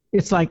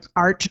 It's like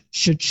art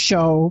should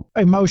show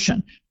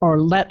emotion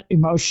or let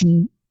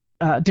emotion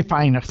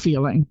define a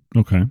feeling.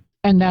 Okay.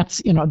 And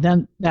that's,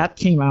 then that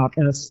came out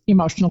as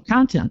emotional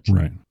content.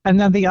 Right. And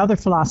then the other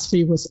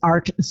philosophy was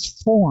art as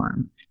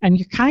form. And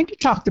you kind of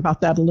talked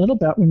about that a little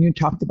bit when you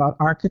talked about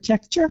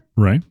architecture.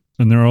 Right.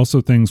 And there are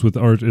also things with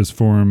art as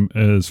form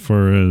as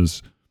far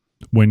as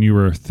when you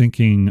are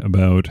thinking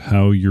about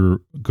how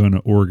you're going to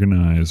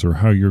organize or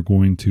how you're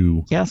going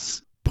to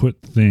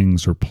put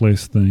things or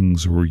place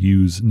things or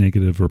use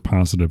negative or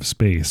positive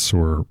space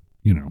or,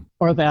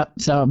 Or that,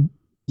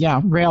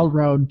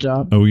 railroad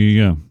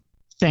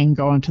thing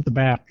going to the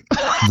back.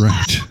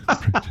 Right.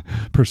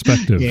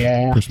 Perspective.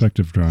 Yeah.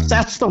 Perspective drawing.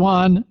 That's the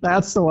one.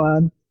 That's the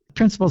one.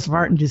 Principles of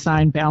art and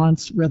design,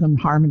 balance, rhythm,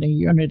 harmony,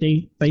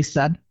 unity, they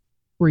said,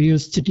 were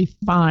used to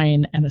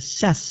define and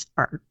assess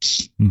art.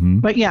 Mm-hmm.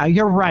 But yeah,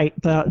 you're right.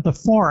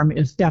 The form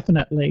is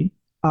definitely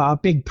a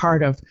big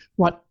part of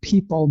what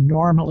people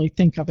normally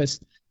think of as,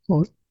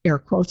 quote, air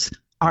quotes,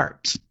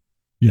 art.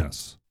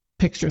 Yes.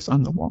 Pictures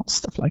on the wall,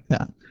 stuff like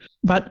that.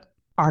 But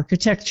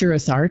architecture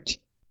is art.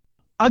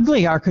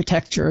 Ugly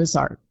architecture is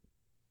art.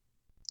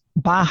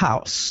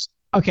 Bauhaus.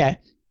 Okay.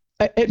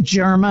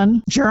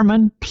 German,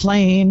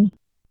 plain.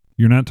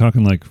 You're not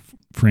talking like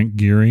Frank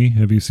Gehry.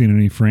 Have you seen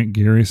any Frank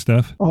Gehry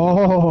stuff?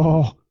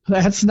 Oh,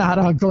 that's not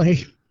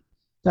ugly.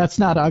 That's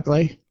not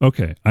ugly.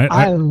 Okay.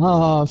 I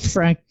love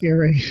Frank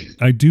Gehry.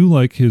 I do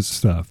like his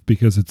stuff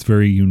because it's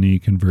very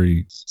unique and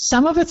very...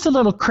 Some of it's a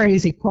little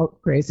crazy,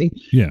 quote, crazy.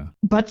 Yeah.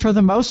 But for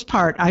the most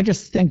part, I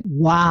just think,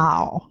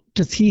 wow,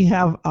 does he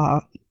have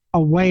a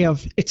way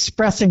of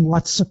expressing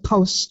what's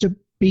supposed to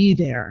be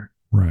there?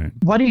 Right.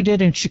 What he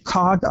did in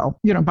Chicago,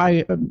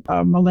 by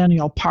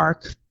Millennial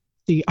Park,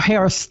 the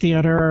Harris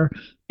Theater,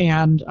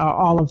 and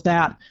all of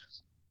that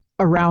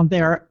around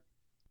there,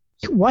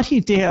 what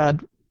he did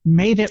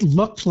made it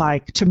look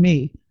like, to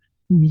me,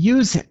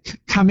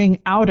 music coming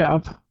out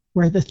of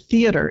where the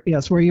theater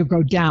is, where you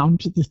go down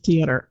to the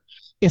theater.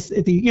 It's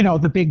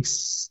the big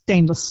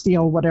stainless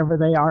steel, whatever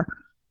they are,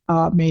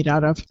 made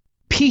out of.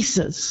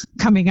 Pieces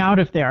coming out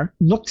of there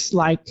looks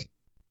like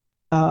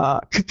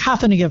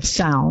cacophony of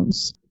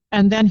sounds.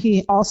 And then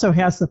he also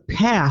has the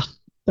path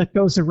that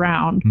goes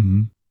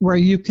around where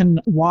you can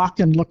walk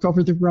and look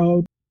over the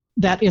road.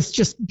 That is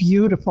just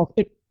beautiful.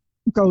 It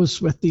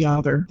goes with the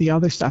other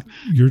stuff.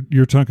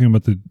 You're talking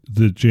about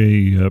the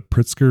J.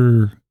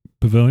 Pritzker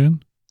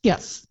Pavilion?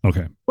 Yes.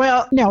 Okay.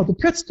 Well, no, the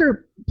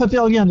Pritzker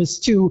Pavilion is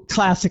too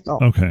classical.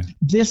 Okay.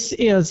 This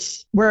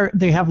is where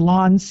they have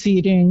lawn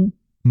seating,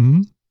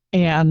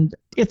 and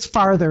it's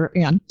farther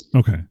in.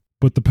 Okay.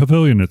 But the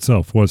pavilion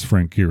itself was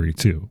Frank Gehry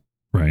too,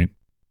 right?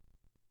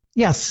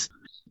 Yes.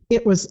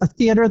 It was a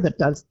theater that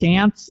does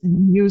dance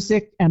and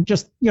music and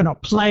just,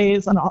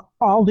 plays and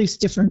all these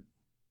different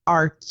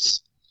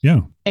arts.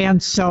 Yeah.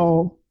 And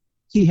so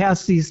he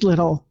has these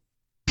little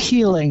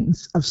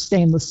peelings of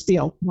stainless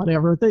steel,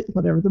 whatever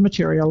the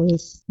material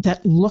is,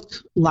 that look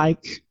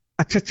like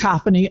a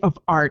cacophony of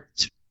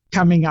art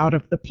coming out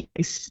of the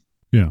place.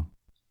 Yeah.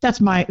 That's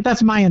my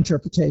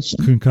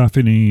interpretation.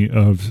 Cacophony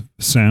of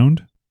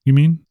sound, you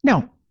mean?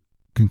 No.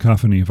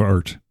 Cacophony of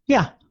art.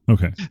 Yeah.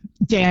 Okay.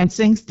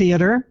 Dancing,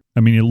 theater. I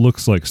mean, it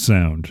looks like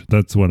sound.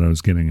 That's what I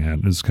was getting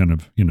at, is kind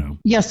of,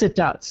 Yes, it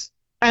does.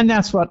 And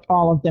that's what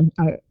all of them,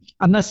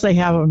 unless they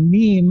have a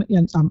meme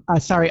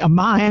a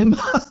mime,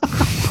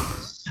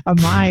 a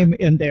mime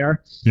in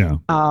there. Yeah.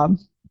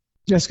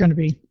 There's going to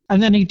be.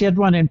 And then he did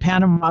one in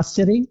Panama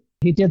City.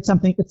 He did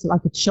something, it's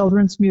like a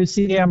children's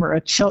museum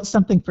or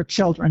something for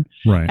children.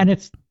 Right. And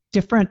it's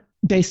different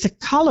basic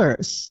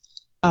colors,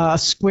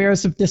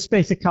 squares of this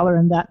basic color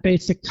and that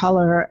basic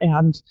color,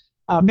 and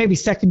maybe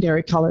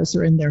secondary colors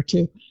are in there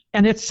too.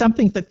 And it's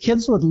something that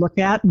kids would look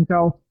at and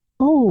go,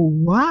 oh,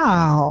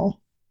 wow,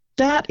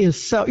 that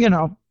is so,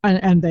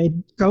 and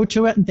they'd go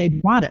to it and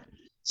they'd want it.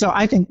 So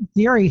I think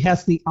Gehry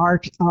has the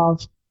art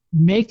of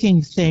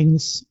making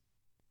things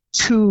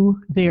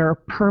to their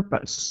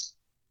purpose.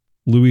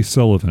 Louis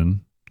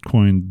Sullivan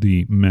coined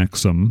the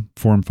maxim,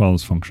 form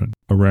follows function.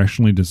 A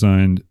rationally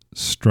designed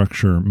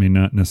structure may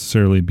not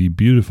necessarily be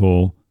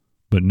beautiful,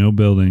 but no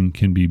building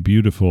can be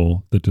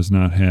beautiful that does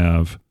not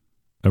have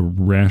a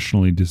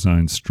rationally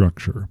designed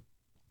structure.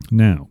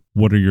 Now,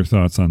 what are your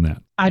thoughts on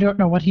that? I don't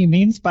know what he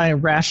means by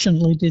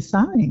rationally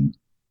designed.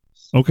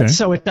 Okay.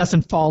 So it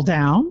doesn't fall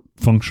down.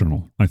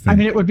 Functional, I think. I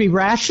mean, it would be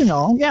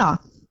rational, yeah.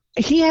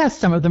 He has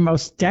some of the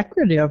most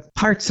decorative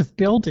parts of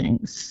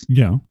buildings.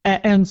 Yeah.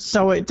 And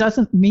so it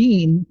doesn't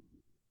mean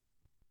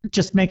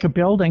just make a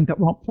building that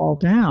won't fall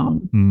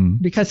down,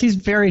 because he's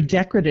very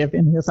decorative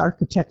in his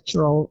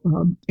architectural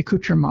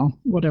accoutrement,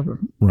 whatever.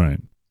 Right.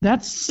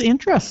 That's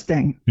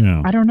interesting.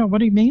 Yeah. I don't know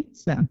what he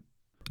means then.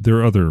 There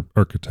are other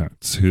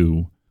architects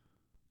who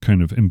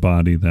kind of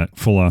embody that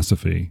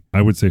philosophy.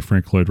 I would say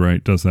Frank Lloyd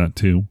Wright does that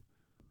too.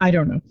 I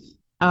don't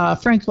know.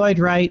 Frank Lloyd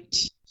Wright,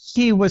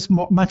 he was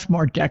much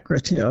more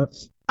decorative.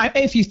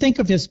 If you think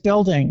of his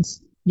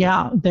buildings,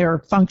 yeah, they're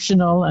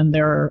functional and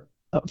their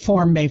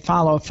form may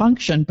follow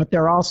function, but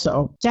they're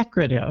also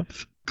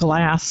decorative.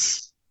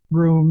 Glass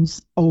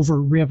rooms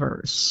over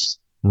rivers.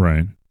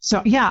 Right.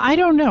 So, yeah, I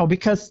don't know,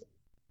 because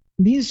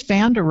Mies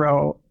van der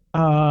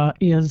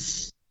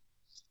Rohe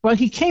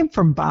he came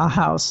from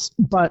Bauhaus,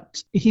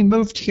 but he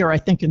moved here, I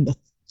think, in the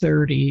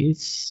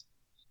 30s,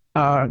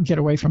 get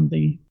away from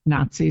the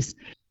Nazis.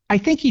 I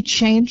think he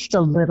changed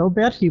a little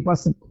bit. He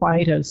wasn't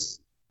quite as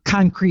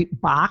concrete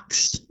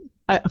box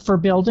for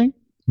building,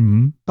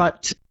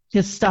 but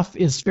his stuff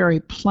is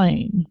very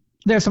plain.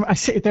 There's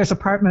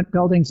apartment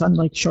buildings on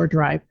Lakeshore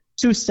Drive,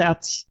 2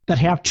 sets that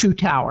have 2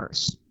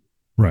 towers.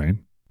 Right.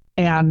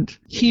 And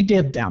he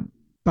did them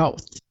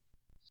both.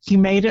 He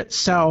made it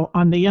so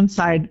on the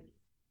inside,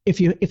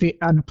 if you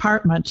an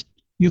apartment,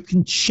 You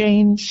can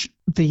change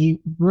the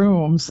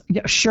rooms.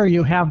 Yeah, sure,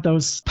 you have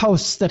those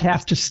posts that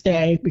have to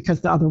stay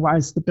because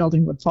otherwise the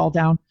building would fall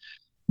down.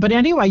 But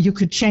anyway, you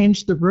could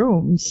change the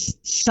rooms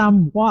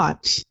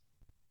somewhat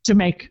to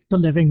make the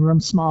living room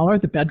smaller,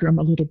 the bedroom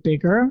a little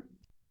bigger.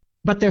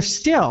 But they're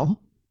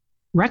still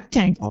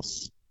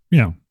rectangles.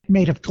 Yeah.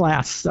 Made of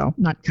glass, though,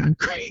 not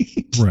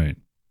concrete. Right.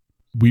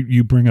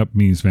 You bring up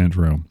Mies van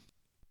der Rohe.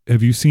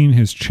 Have you seen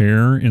his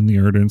chair in the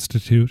Art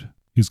Institute?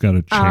 He's got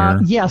a chair.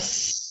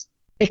 Yes,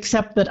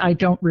 except that I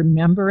don't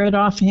remember it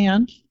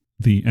offhand.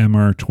 The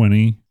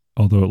MR20,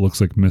 although it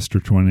looks like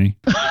Mr. 20.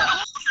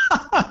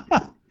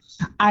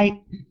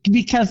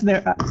 Because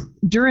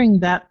during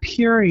that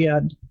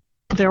period,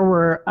 there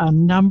were a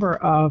number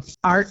of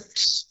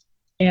arts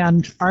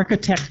and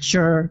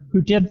architecture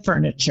who did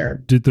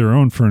furniture. Did their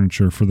own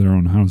furniture for their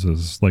own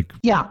houses. Like,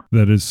 yeah.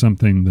 That is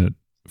something that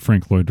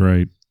Frank Lloyd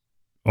Wright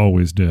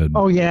always did.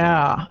 Oh,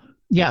 yeah.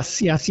 Yes.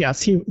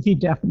 He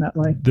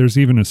definitely. There's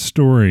even a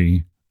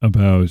story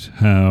about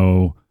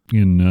how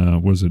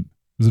in, was it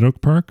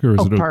Oak Park? Or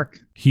is Oak Park.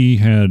 He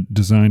had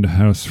designed a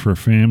house for a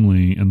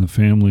family, and the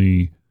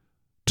family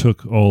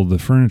took all the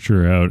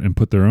furniture out and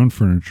put their own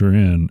furniture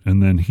in,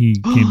 and then he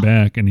came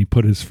back and he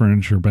put his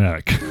furniture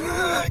back.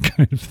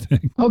 Kind of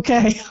thing.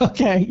 Okay.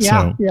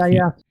 Yeah, so,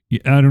 yeah.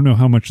 I don't know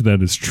how much of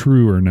that is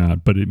true or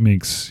not, but it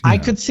makes... I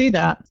could see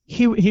that.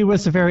 He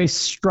was a very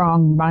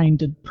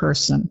strong-minded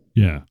person.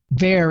 Yeah.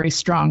 Very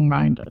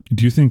strong-minded.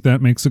 Do you think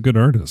that makes a good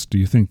artist? Do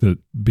you think that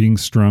being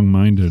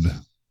strong-minded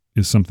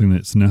is something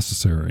that's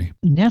necessary?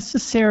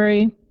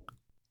 Necessary?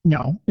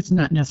 No, it's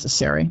not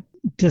necessary.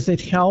 Does it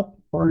help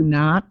or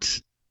not?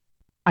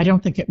 I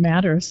don't think it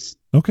matters.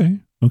 Okay.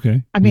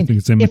 I mean, think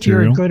it's if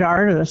you're a good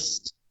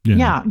artist...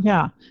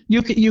 Yeah.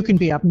 You can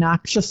be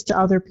obnoxious to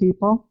other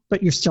people,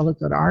 but you're still a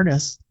good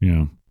artist.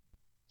 Yeah.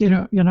 You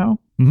know.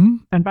 Mm-hmm.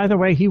 And by the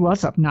way, he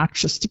was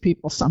obnoxious to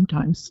people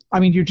sometimes. I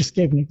mean, you just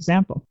gave an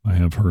example. I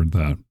have heard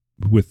that.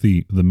 With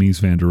the Mies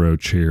van der Rohe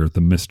chair,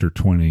 the Mr.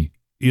 20,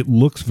 it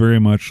looks very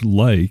much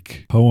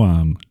like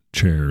Hoang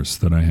chairs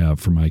that I have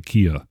from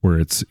IKEA, where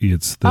it's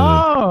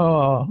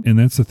the and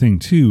that's the thing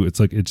too. It's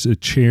like it's a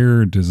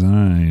chair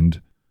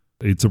designed.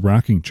 It's a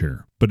rocking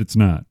chair, but it's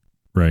not.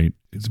 Right.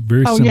 It's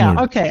very similar. Oh,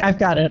 yeah. Okay. I've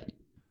got it.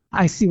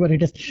 I see what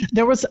it is.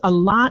 There was a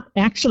lot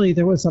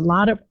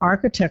of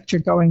architecture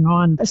going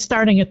on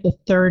starting at the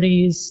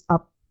 30s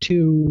up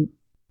to,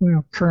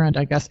 current,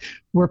 I guess,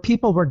 where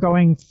people were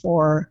going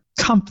for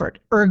comfort,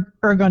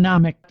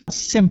 ergonomic,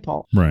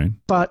 simple, right,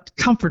 but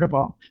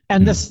comfortable.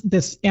 And this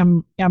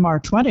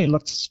MR20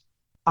 looks,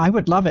 I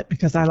would love it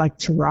because I like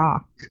to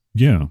rock.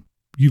 Yeah.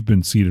 You've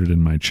been seated in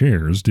my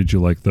chairs. Did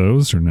you like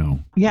those or no?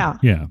 Yeah.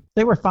 Yeah.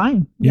 They were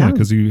fine. Yeah,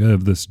 because you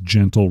have this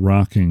gentle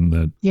rocking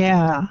that...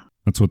 Yeah.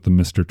 That's what the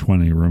Mr.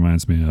 20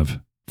 reminds me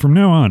of. From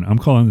now on, I'm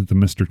calling it the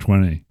Mr.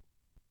 20.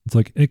 It's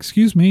like,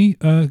 excuse me,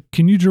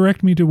 can you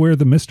direct me to where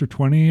the Mr.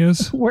 20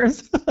 is?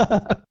 Where's...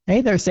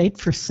 Hey, there's 8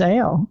 for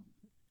sale.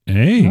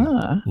 Hey,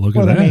 look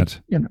at that.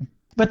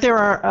 But there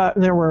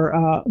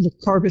were Le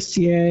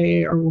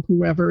Corbusier or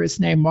whoever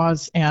his name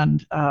was,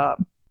 and...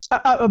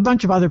 a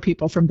bunch of other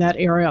people from that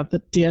area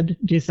that did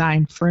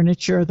design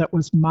furniture that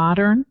was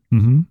modern,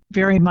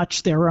 very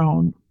much their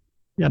own.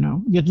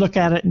 You'd look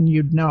at it and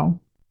you'd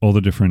know. All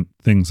the different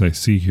things I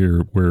see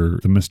here where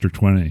the Mr.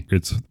 20,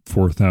 it's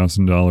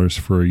 $4,000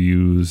 for a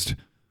used.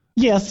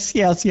 Yes.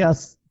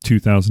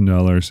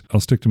 $2,000. I'll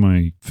stick to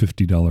my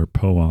 $50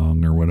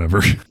 Poang or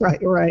whatever.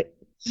 Right.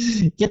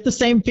 Get the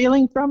same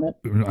feeling from it?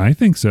 I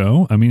think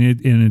so. I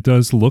mean, it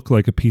does look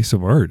like a piece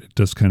of art. It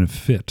does kind of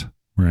fit,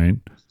 right?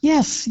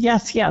 Yes,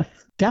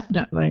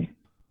 definitely.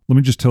 Let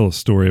me just tell a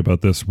story about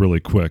this really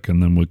quick,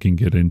 and then we can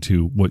get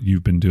into what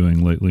you've been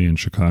doing lately in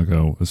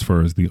Chicago as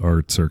far as the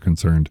arts are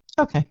concerned.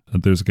 Okay.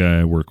 There's a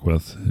guy I work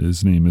with.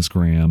 His name is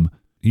Graham.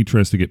 He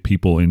tries to get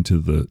people into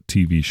the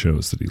TV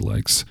shows that he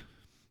likes.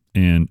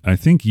 And I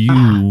think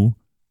you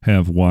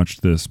have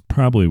watched this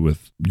probably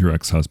with your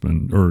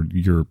ex-husband or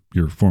your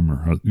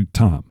former husband,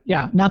 Tom.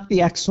 Yeah, not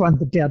the ex one,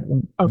 the dead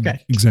one.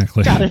 Okay.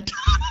 Exactly. Got it.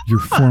 Your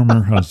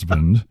former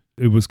husband.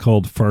 It was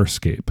called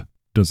Farscape.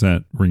 Does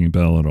that ring a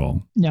bell at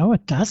all? No,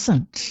 it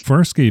doesn't.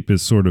 Farscape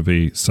is sort of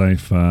a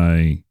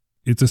sci-fi.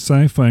 It's a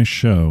sci-fi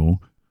show,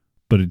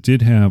 but it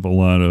did have a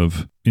lot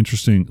of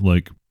interesting,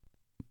 like,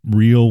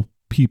 real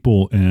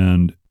people,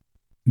 and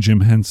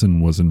Jim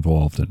Henson was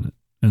involved in it.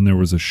 And there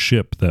was a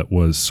ship that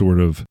was sort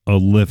of a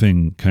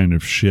living kind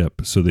of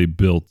ship. So they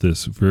built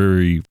this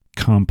very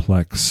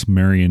complex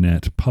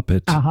marionette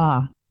puppet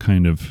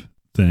kind of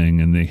thing,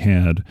 and they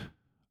had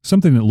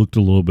something that looked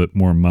a little bit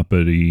more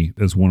Muppety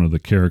as one of the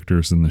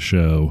characters in the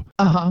show.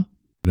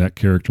 That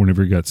character,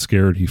 whenever he got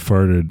scared, he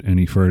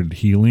farted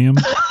helium.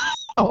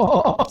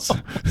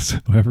 So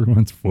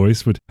everyone's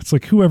voice would, it's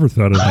like, whoever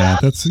thought of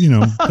that? That's,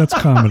 that's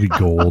comedy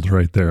gold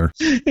right there.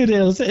 It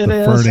is.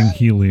 Farting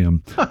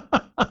helium.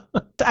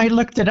 I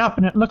looked it up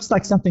and it looks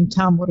like something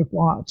Tom would have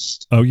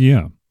watched. Oh,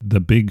 yeah. The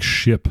big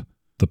ship,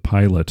 the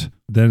pilot,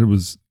 that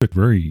was a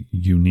very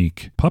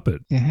unique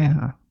puppet.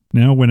 Yeah.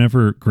 Now,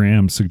 whenever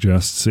Graham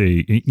suggests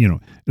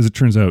as it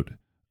turns out,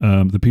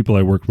 The people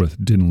I worked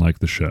with didn't like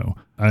the show.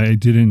 I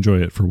did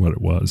enjoy it for what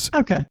it was.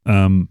 Okay.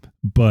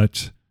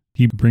 But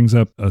he brings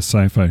up a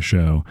sci-fi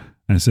show,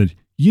 and I said,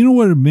 you know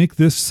what would make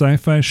this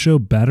sci-fi show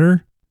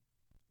better?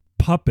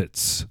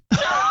 Puppets.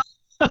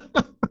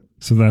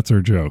 So that's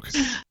our joke.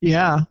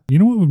 Yeah. You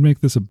know what would make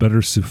this a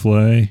better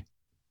souffle?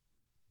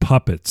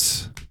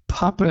 Puppets.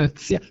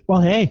 Puppets. Yeah.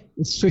 Well, hey,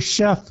 the Swiss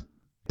chef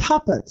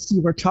puppets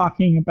you were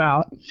talking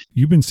about.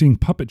 You've been seeing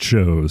puppet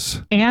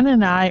shows. Anne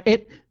and I,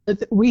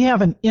 we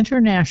have an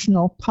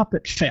international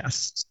puppet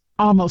fest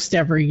almost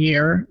every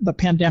year. The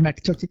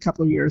pandemic took a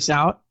couple of years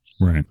out.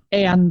 Right.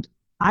 And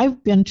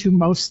I've been to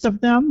most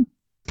of them,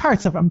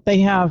 parts of them. They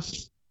have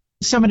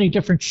so many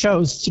different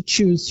shows to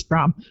choose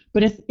from,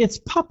 but it's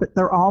puppet.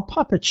 They're all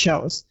puppet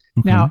shows.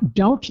 Okay. Now,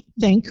 don't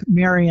think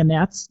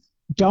marionettes.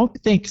 Don't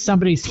think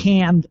somebody's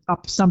hand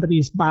up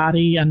somebody's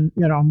body and,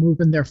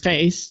 moving their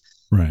face.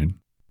 Right.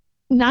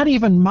 Not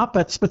even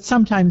Muppets, but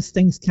sometimes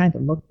things kind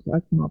of look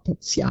like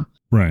Muppets. Yeah.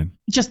 Right.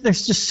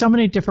 There's just so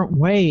many different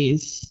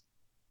ways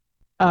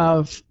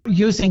of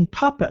using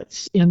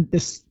puppets in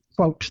this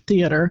quote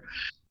theater.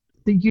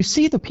 You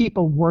see the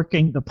people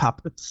working the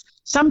puppets.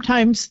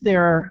 Sometimes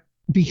they're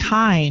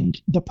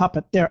behind the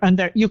puppet there,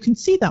 and you can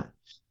see them,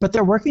 but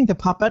they're working the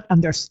puppet,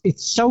 and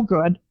it's so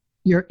good.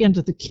 You're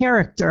into the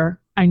character,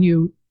 and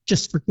you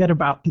just forget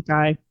about the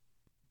guy,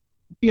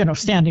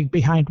 standing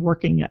behind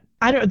working it.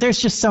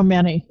 There's just so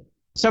many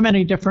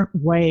different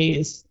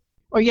ways.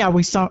 Oh yeah,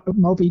 we saw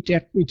Moby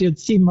Dick. We did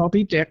see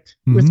Moby Dick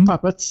with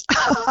puppets.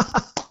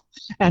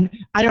 And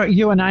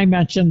you and I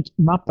mentioned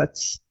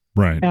Muppets.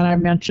 Right. And I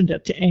mentioned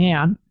it to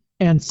Anne.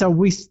 And so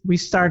we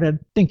started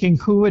thinking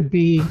who would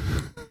be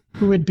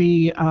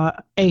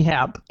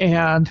Ahab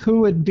and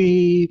who would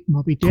be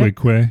Moby Dick.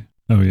 Quay.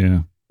 Oh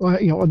yeah. Well,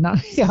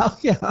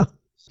 yeah.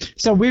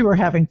 So we were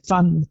having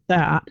fun with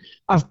that.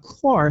 Of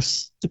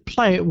course, the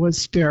play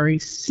was very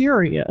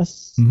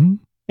serious. Mm-hmm.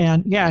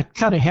 And yeah, it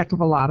cut a heck of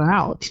a lot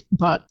out,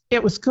 but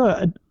it was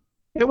good.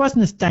 It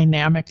wasn't as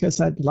dynamic as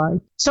I'd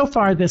like. So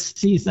far this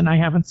season, I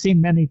haven't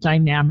seen many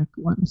dynamic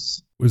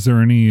ones. Was there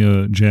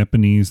any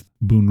Japanese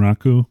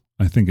bunraku?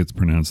 I think it's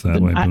pronounced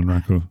that way,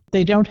 bunraku.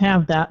 They don't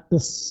have that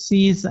this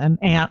season.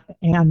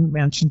 Anne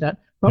mentioned it.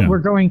 But we're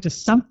going to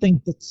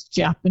something that's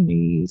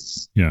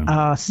Japanese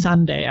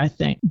Sunday, I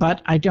think.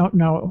 But I don't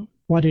know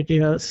what it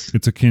is.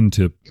 It's akin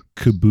to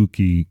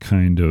kabuki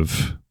kind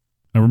of.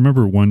 I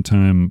remember one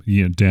time,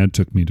 Dad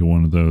took me to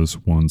one of those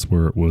ones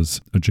where it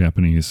was a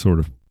Japanese sort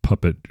of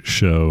puppet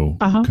show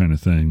kind of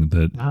thing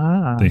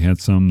that they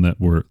had some that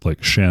were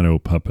like shadow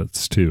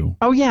puppets too.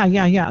 Oh,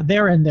 yeah.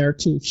 They're in there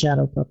too.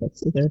 Shadow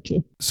puppets are there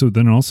too. So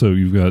then also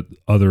you've got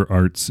other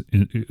arts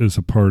as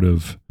a part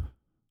of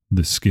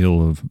the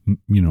skill of,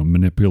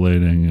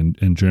 manipulating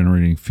and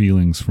generating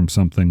feelings from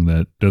something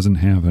that doesn't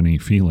have any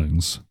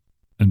feelings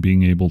and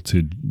being able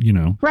to,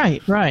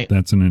 Right.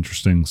 That's an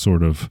interesting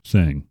sort of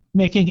thing.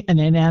 Making an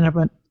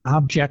inanimate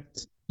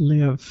object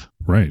live.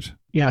 Right.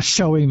 Yeah,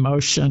 show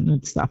emotion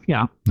and stuff.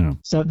 Yeah. No.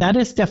 So that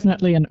is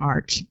definitely an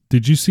art.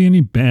 Did you see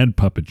any bad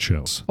puppet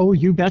shows? Oh,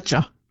 you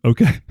betcha.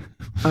 Okay.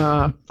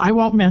 I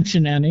won't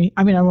mention any.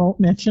 I won't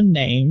mention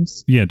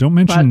names. Yeah, don't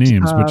mention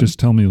names, but just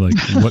tell me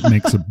what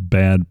makes a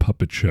bad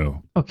puppet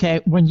show.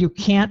 Okay, when you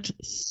can't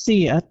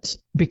see it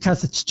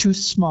because it's too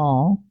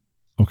small.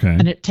 Okay.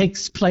 And it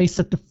takes place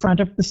at the front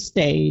of the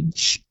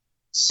stage.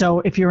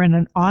 So if you're in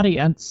an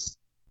audience,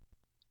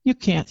 you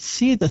can't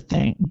see the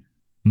thing.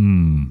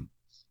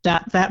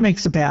 That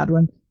makes a bad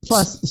one.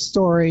 Plus the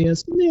story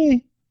is meh.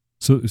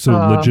 So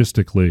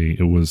logistically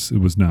it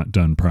was not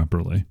done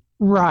properly.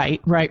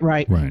 Right.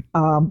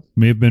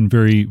 May have been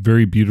very,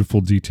 very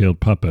beautiful detailed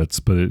puppets,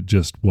 but it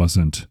just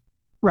wasn't.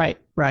 Right.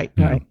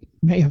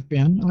 May have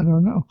been. I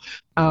don't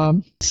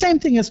know. Same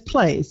thing as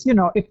plays.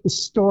 If the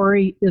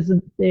story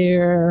isn't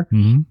there,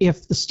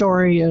 if the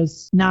story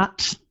is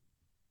not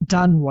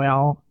done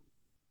well,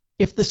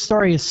 if the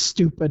story is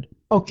stupid,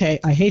 okay,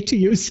 I hate to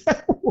use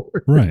that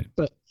word. Right.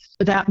 But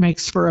that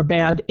makes for a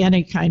bad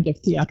any kind of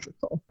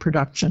theatrical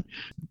production.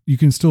 You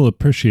can still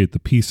appreciate the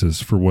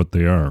pieces for what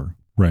they are,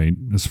 right?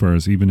 As far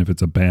as even if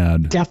it's a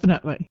bad.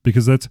 Definitely.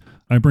 Because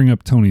I bring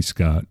up Tony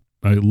Scott.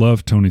 I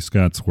love Tony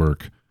Scott's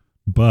work,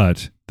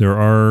 but there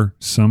are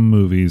some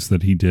movies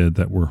that he did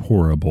that were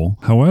horrible.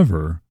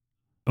 However,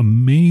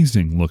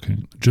 amazing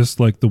looking, just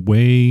like the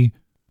way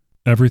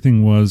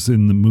everything was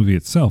in the movie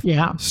itself.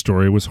 Yeah.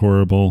 Story was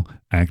horrible.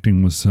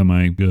 Acting was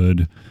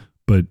semi-good,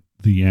 but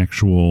the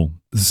actual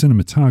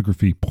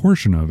cinematography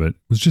portion of it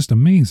was just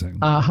amazing.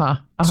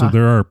 So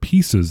there are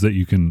pieces that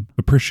you can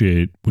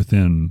appreciate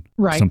within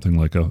something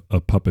like a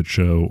puppet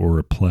show or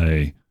a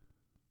play,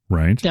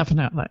 right?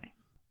 Definitely.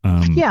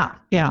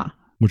 Yeah.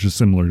 Which is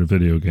similar to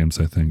video games,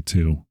 I think,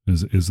 too.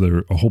 Is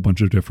there a whole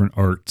bunch of different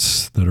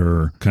arts that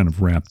are kind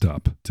of wrapped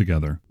up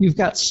together? You've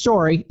got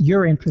story.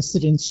 You're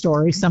interested in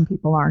story. Some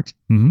people aren't.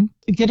 Mm-hmm.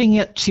 Getting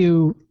it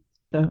to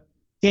the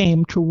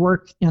game to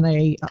work in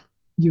a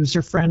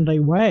user-friendly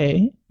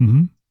way,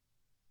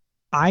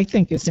 I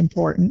think is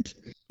important.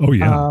 Oh,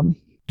 yeah.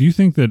 Do you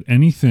think that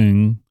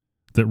anything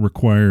that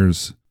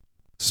requires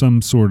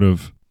some sort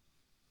of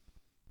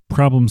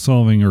problem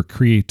solving or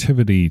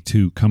creativity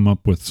to come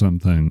up with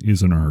something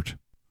is an art.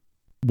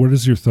 What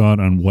is your thought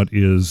on what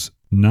is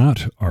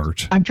not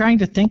art? I'm trying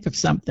to think of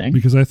something.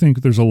 Because I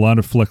think there's a lot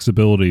of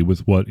flexibility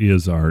with what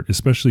is art,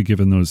 especially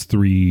given those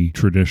three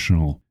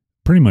traditional.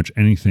 Pretty much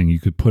anything you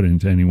could put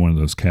into any one of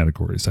those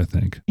categories, I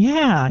think.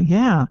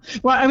 Yeah.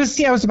 Well, I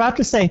was about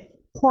to say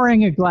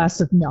pouring a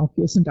glass of milk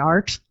isn't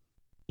art.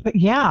 But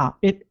yeah,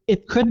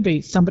 it could be.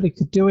 Somebody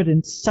could do it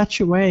in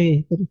such a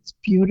way that it's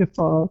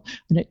beautiful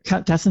and it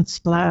doesn't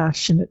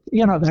splash and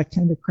that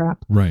kind of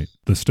crap. Right.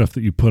 The stuff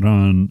that you put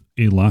on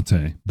a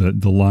latte,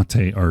 the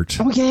latte art.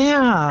 Oh,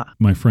 yeah.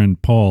 My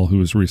friend Paul, who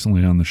was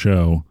recently on the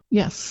show.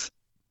 Yes.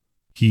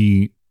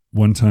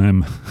 One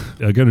time,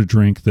 I got a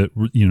drink that,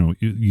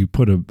 you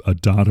put a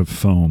dot of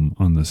foam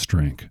on this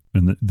drink,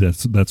 and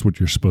that's what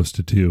you're supposed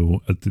to do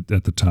at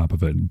the top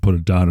of it, and put a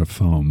dot of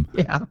foam.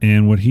 Yeah.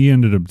 And what he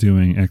ended up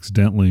doing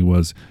accidentally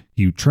was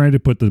he tried to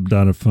put the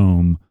dot of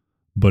foam,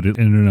 but it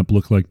ended up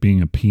looking like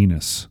being a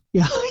penis.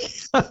 Yeah.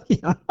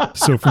 Yeah.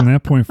 So from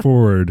that point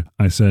forward,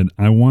 I said,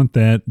 I want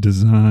that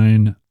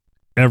design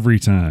every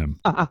time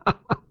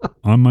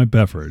on my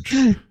beverage.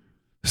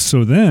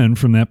 So then,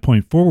 from that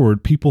point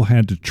forward, people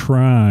had to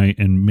try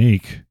and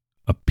make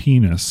a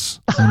penis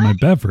on my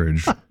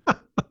beverage.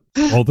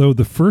 Although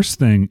the first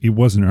thing, it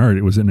wasn't art,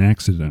 it was an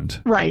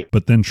accident. Right.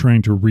 But then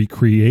trying to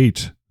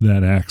recreate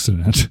that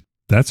accident,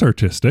 that's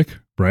artistic,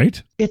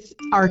 right? It's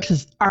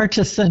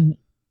artisan-ic.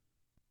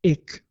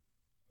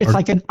 It's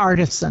like an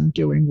artisan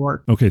doing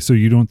work. Okay, so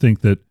you don't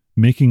think that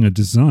making a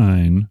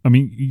design,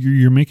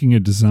 you're making a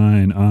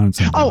design on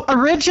something. Oh,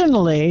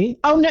 originally.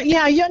 Oh, no.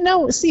 Yeah.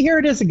 No. See, here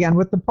it is again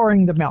with the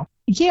pouring the milk.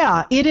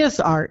 Yeah, it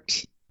is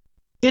art.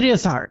 It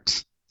is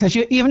art. Because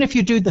even if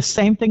you do the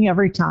same thing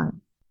every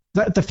time,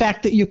 the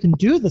fact that you can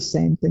do the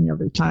same thing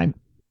every time,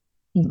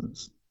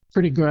 is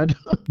pretty good.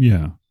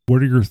 Yeah.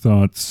 What are your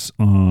thoughts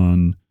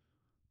on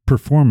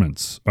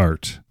performance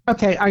art?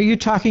 Okay, are you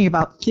talking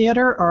about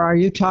theater or are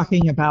you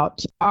talking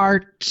about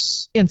art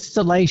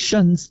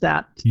installations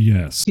that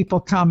people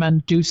come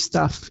and do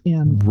stuff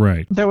in?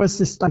 Right. There was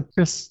this like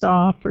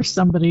Christophe or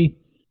somebody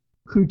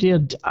who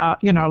did,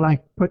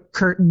 like put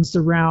curtains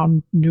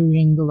around New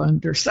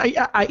England or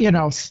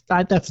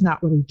that's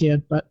not what he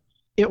did, but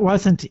it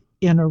wasn't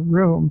in a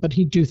room, but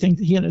he'd do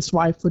things, he and his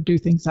wife would do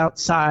things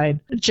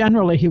outside.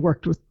 Generally, he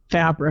worked with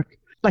fabric,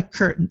 like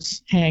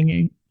curtains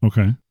hanging.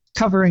 Okay.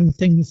 Covering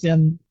things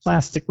in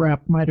plastic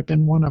wrap might have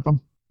been one of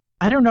them.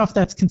 I don't know if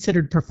that's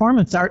considered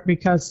performance art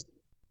because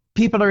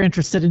people are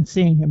interested in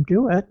seeing him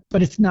do it,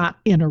 but it's not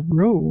in a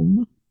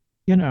room,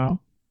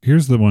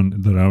 Here's the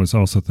one that I was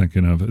also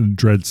thinking of,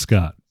 Dred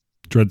Scott.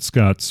 Dred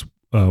Scott's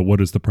What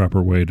is the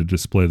Proper Way to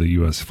Display the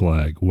U.S.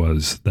 Flag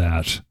was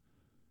that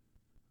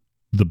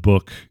the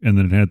book, and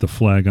then it had the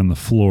flag on the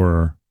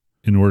floor.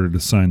 In order to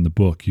sign the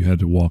book, you had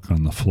to walk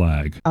on the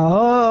flag.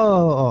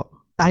 Oh,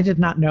 I did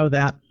not know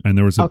that. And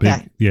there was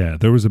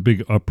a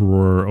big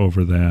uproar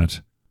over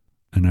that.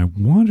 And I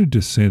wanted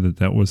to say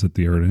that was at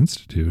the Art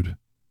Institute.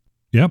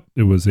 Yep.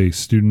 It was a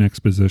student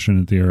exposition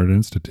at the Art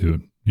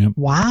Institute. Yep.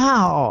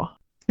 Wow.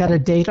 Got a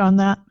date on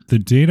that? The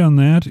date on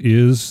that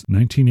is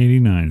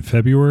 1989,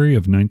 February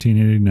of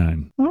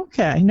 1989.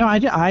 Okay. No,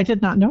 I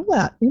did not know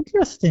that.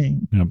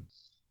 Interesting. Yep.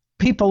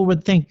 People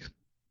would think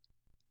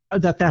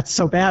that that's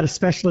so bad,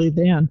 especially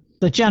then.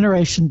 The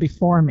generation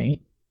before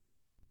me,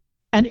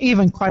 and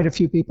even quite a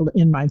few people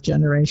in my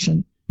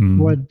generation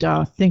would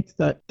think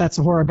that that's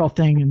a horrible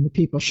thing and the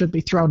people should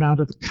be thrown out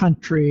of the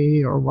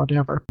country or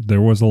whatever. There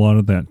was a lot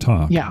of that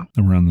talk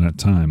around that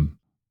time.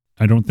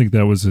 I don't think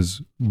that was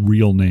his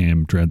real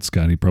name, Dred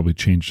Scott. He probably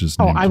changed his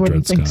name to Dred Scott. Oh, I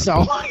wouldn't think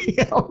so.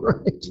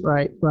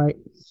 Right.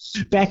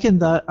 Back in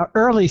the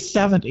early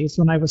 70s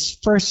when I was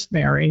first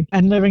married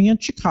and living in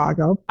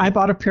Chicago, I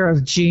bought a pair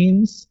of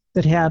jeans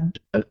that had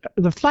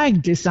the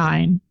flag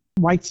design,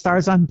 white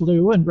stars on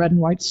blue and red and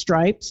white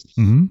stripes.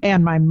 Mm-hmm.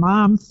 And my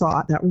mom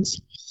thought that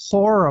was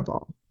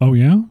horrible. Oh,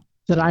 yeah?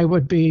 That I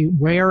would be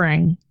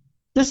wearing.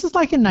 This is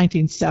like in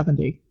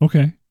 1970.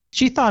 Okay.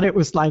 She thought it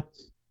was like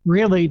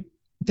really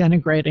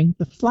denigrating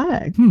the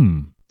flag.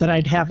 That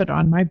I'd have it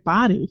on my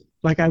body,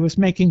 like I was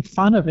making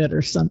fun of it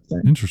or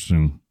something.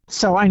 Interesting.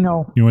 So I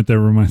know. You know what that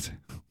reminds?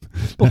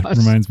 That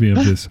reminds me of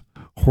this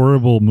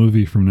horrible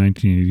movie from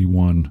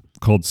 1981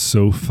 called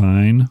So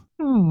Fine.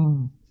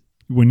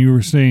 When you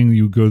were saying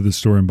you go to the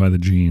store and buy the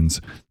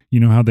jeans, you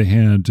know how they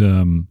had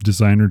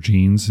designer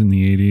jeans in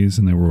the 80s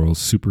and they were all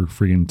super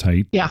friggin'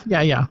 tight?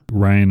 Yeah.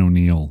 Ryan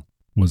O'Neal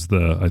was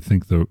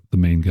the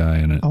main guy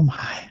in it. Oh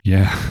my.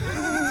 Yeah.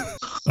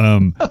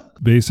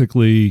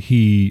 Basically,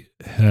 he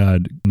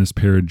had this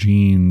pair of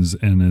jeans,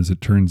 and as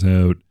it turns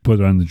out, put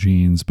on the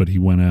jeans, but he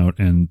went out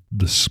and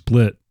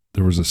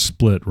there was a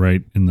split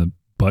right in the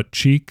butt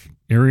cheek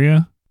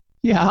area.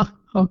 Yeah.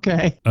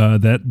 Okay.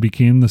 That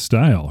became the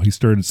style. He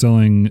started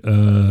selling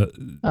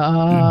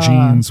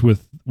jeans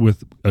with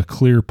a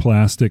clear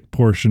plastic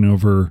portion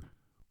over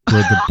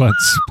where the butt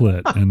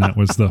split, and that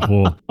was the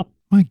whole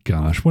My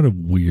gosh, what a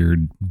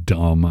weird,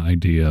 dumb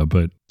idea,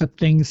 but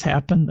things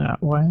happen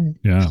that way.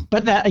 yeah.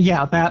 But that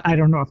I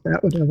don't know if that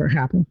would ever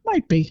happen.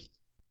 Might be.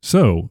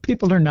 So,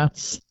 people are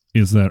nuts.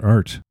 Is that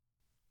art?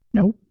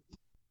 Nope.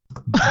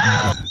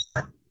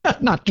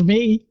 Not to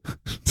me.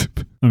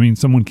 I mean,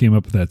 someone came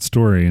up with that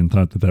story and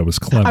thought that was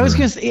clever. I was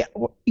going to say,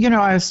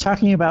 I was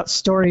talking about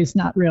stories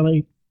not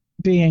really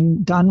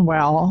being done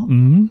well,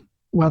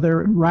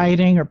 whether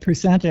writing or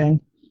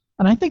presenting.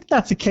 And I think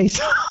that's a case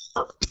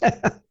of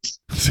that.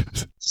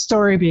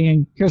 Story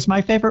being, here's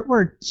my favorite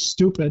word,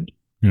 stupid.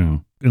 Yeah.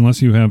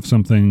 Unless you have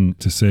something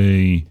to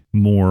say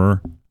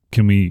more,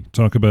 can we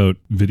talk about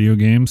video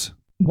games?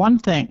 One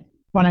thing,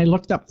 when I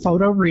looked up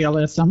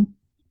photorealism.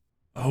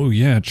 Oh,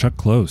 yeah, Chuck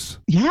Close.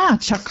 Yeah,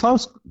 Chuck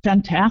Close.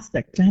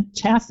 Fantastic.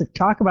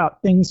 Talk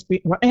about things.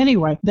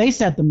 Anyway, they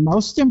said the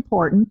most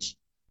important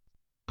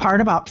part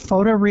about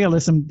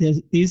photorealism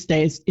these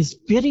days is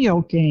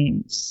video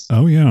games.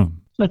 Oh, yeah.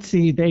 Let's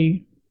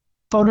see.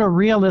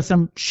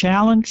 Photorealism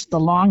challenged the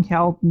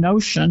long-held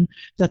notion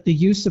that the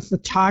use of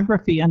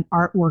photography and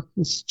artwork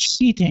was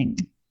cheating.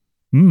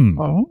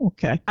 Oh,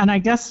 okay. And I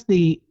guess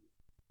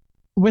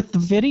with the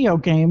video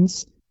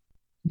games,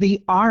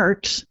 the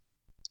art,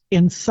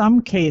 in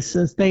some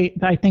cases,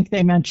 I think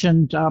they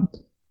mentioned,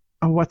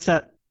 what's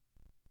that?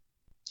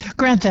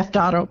 Grand Theft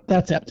Auto,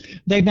 that's it.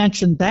 They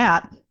mentioned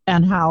that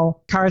and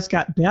how cars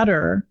got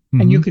better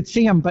and you could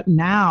see them, but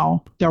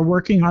now they're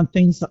working on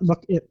things that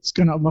it's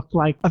going to look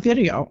like a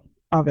video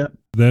of it.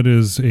 That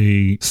is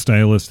a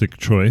stylistic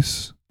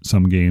choice.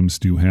 Some games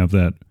do have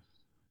that.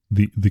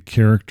 The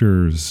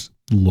characters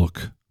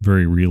look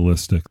very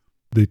realistic.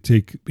 They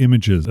take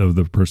images of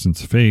the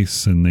person's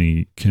face and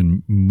they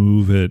can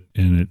move it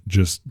and it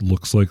just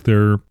looks like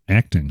they're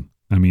acting.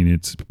 I mean,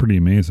 it's pretty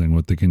amazing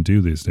what they can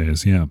do these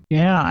days. Yeah.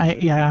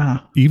 Yeah.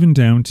 Even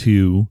down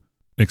to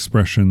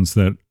expressions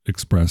that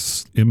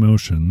express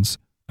emotions.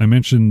 I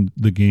mentioned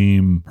the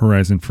game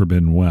Horizon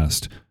Forbidden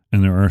West,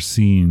 and there are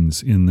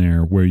scenes in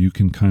there where you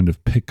can kind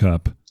of pick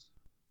up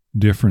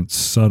different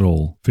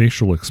subtle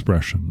facial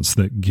expressions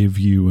that give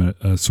you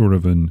a sort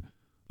of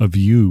a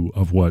view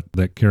of what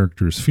that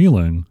character is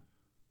feeling,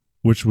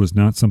 which was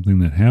not something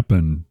that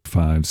happened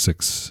 5,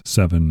 6,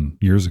 7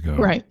 years ago.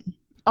 Right.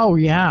 Oh,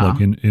 yeah.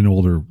 Like in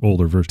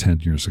older verse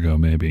 10 years ago,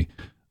 maybe.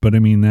 But I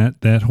mean,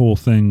 that whole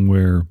thing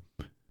where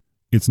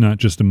it's not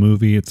just a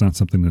movie, it's not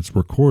something that's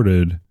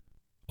recorded,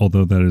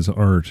 although that is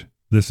art.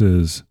 This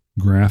is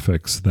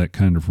graphics that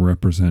kind of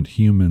represent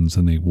humans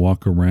and they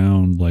walk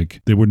around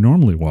like they would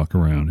normally walk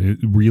around.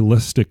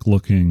 Realistic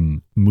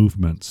looking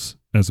movements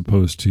as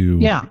opposed to...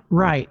 Yeah,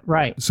 right.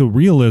 So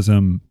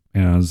realism,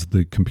 as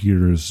the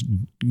computers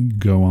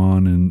go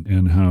on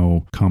and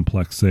how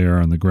complex they are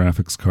on the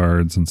graphics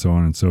cards and so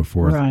on and so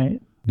forth.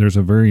 Right. There's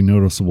a very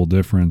noticeable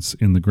difference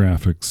in the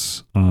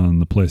graphics on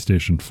the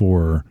PlayStation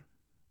 4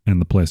 and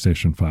the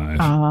PlayStation 5.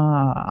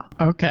 Ah,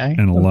 okay.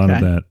 And a lot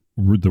of that,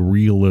 the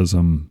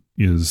realism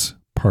is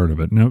part of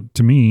it. Now,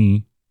 to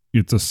me,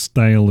 it's a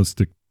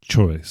stylistic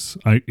choice.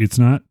 It's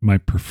not my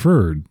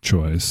preferred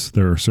choice.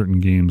 There are certain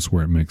games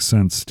where it makes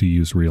sense to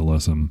use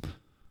realism,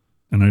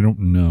 and I don't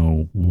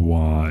know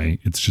why.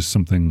 It's just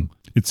something,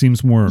 it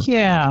seems more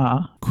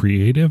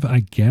creative, I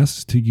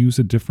guess, to use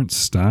a different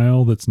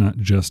style that's not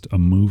just a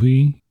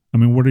movie. I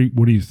mean, what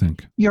do you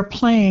think? You're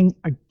playing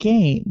a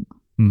game.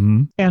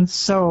 And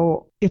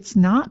so it's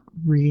not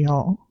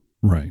real.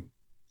 Right.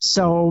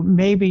 So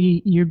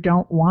maybe you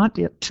don't want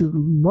it to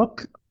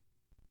look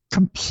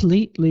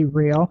completely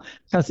real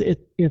because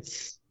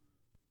it's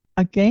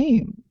a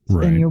game.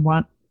 Right. And you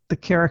want the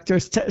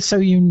characters so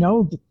you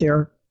know that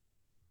they're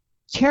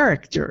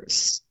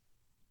characters,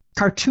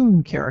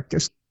 cartoon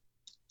characters.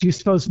 Do you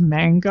suppose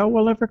manga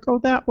will ever go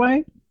that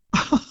way?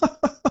 I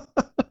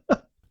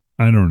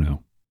don't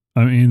know.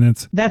 I mean,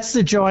 that's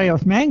the joy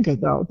of manga,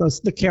 though.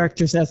 The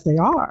characters as they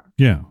are.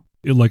 Yeah.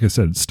 Like I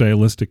said,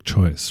 stylistic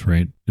choice,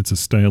 right? It's a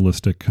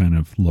stylistic kind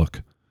of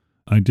look.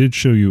 I did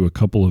show you a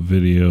couple of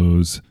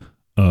videos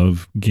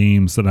of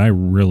games that I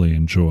really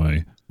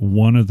enjoy.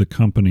 One of the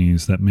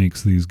companies that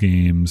makes these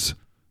games,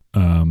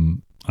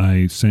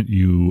 I sent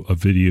you a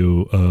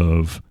video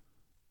of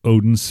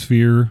Odin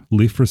Sphere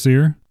Leaf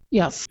Frasier.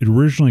 Yes. It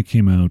originally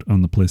came out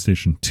on the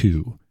PlayStation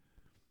 2.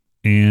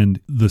 And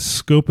the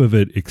scope of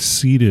it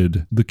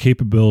exceeded the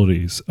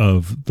capabilities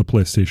of the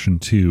PlayStation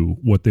 2.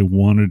 What they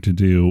wanted to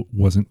do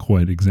wasn't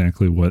quite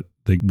exactly what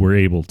they were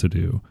able to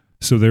do.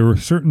 So there were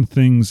certain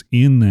things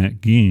in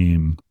that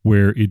game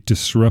where it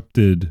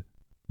disrupted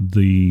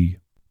the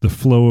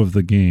flow of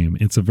the game.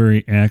 It's a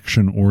very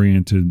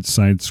action-oriented,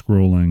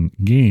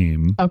 side-scrolling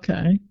game.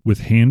 Okay.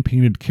 With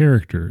hand-painted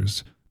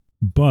characters.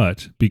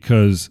 But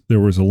because there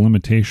was a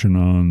limitation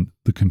on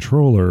the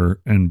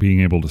controller and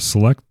being able to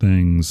select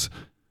things,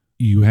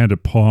 you had to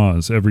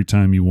pause every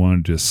time you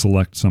wanted to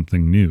select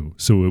something new.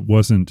 So it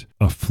wasn't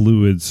a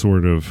fluid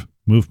sort of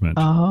movement.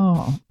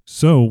 Oh.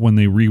 So when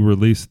they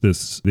re-released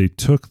this, they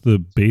took the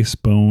base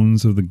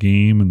bones of the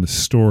game and the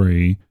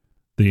story.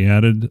 They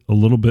added a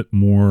little bit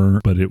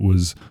more, but it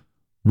was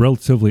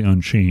relatively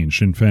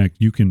unchanged. In fact,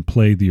 you can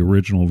play the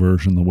original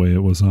version the way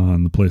it was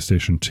on the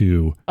PlayStation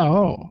 2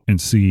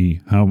 and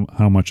see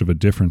how much of a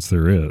difference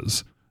there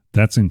is.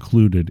 That's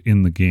included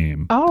in the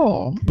game.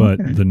 Oh,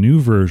 but the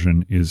new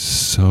version is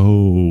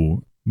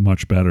so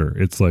much better.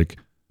 It's like,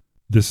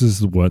 this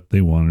is what they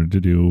wanted to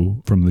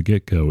do from the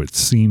get-go. It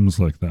seems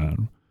like that.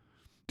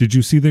 Did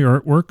you see the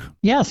artwork?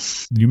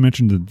 Yes. You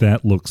mentioned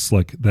that looks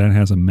like that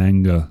has a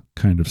manga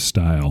kind of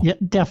style. Yeah,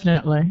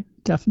 definitely.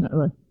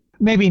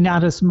 Maybe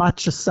not as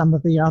much as some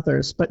of the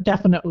others, but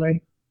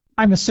definitely.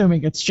 I'm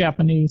assuming it's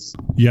Japanese.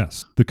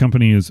 Yes. The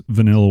company is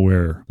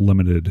Vanillaware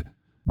Limited,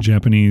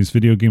 Japanese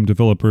video game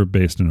developer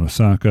based in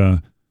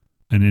Osaka,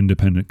 an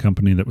independent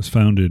company that was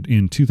founded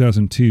in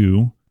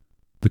 2002.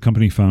 The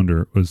company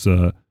founder was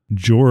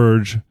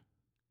George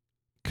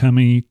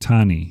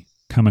Kamitani.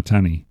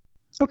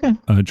 Okay.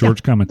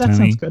 George Kamitani. That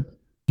sounds good.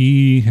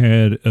 He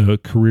had a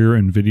career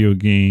in video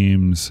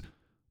games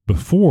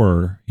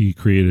before he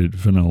created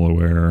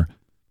Vanillaware.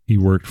 He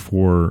worked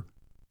for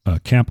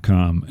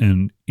Capcom,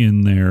 and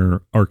in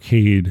their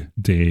arcade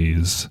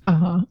days,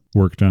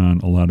 worked on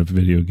a lot of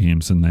video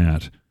games in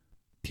that.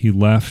 He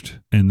left,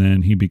 and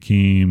then he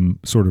became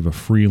sort of a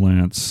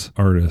freelance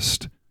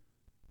artist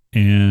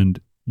and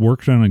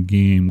worked on a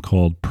game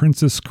called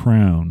Princess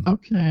Crown,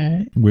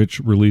 which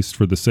released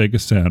for the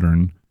Sega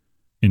Saturn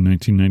in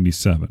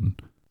 1997.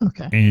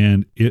 Okay.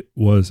 And it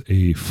was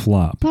a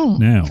flop.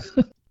 Now,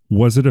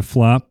 was it a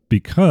flop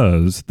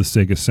because the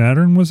Sega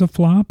Saturn was a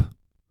flop?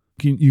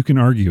 You can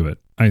argue it,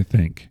 I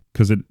think,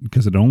 because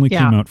it only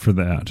came out for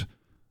that.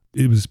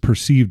 It was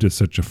perceived as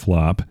such a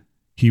flop.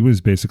 He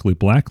was basically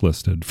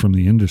blacklisted from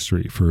the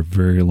industry for a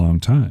very long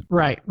time.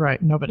 Right.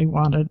 Nobody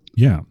wanted.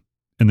 Yeah.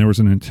 And there was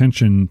an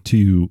intention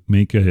to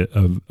make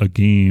a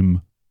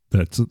game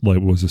that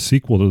was a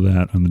sequel to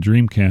that on the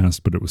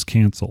Dreamcast, but it was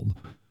canceled.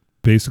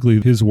 Basically,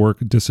 his work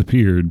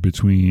disappeared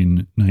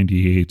between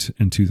 98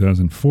 and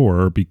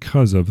 2004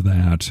 because of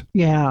that.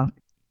 Yeah.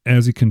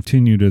 As he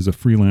continued as a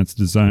freelance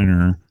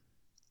designer,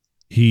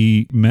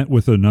 he met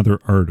with another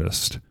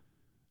artist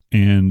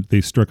and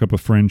they struck up a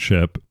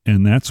friendship.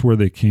 And that's where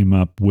they came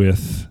up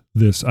with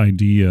this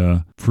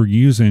idea for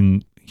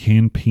using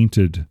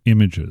hand-painted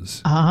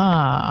images.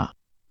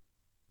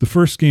 The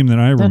first game that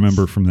I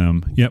remember from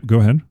them. Yep, go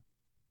ahead.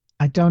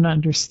 I don't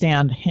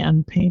understand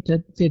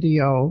hand-painted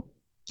video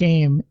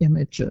game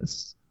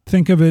images.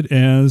 Think of it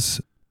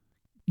as,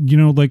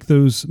 like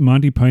those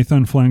Monty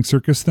Python Flying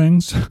Circus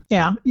things.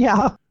 Yeah.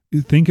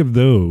 Think of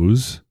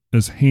those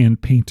as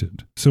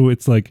hand-painted. So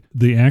it's like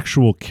the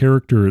actual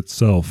character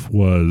itself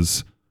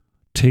was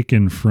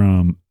taken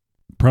from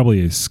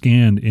probably a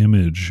scanned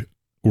image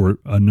or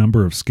a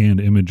number of scanned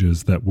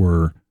images that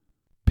were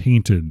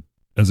painted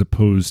as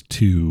opposed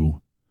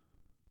to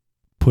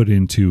put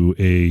into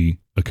a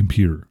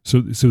computer.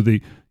 So they,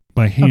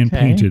 by hand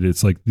painted,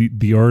 it's like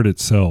the art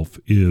itself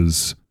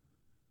is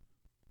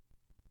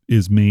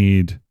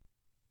made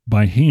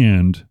by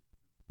hand,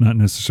 not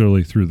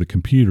necessarily through the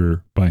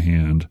computer by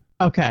hand.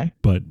 Okay.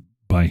 But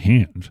by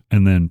hand,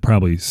 and then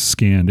probably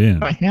scanned in.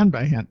 By hand,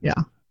 yeah.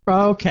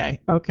 Okay.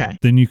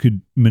 Then you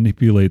could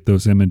manipulate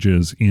those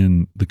images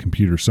in the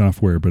computer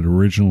software, but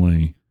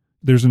originally,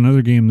 there's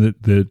another game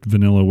that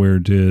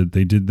Vanillaware did.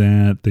 They did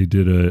that. They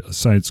did a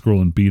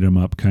side-scroll and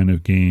beat-em-up kind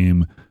of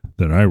game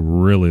that I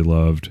really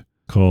loved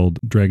called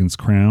Dragon's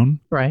Crown.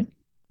 Right.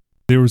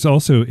 There was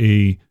also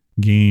a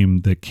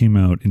game that came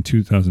out in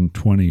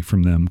 2020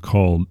 from them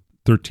called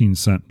 13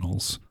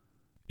 Sentinels,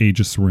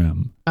 Aegis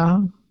Rim.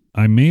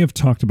 I may have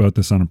talked about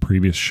this on a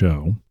previous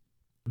show.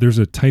 There's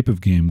a type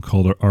of game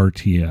called a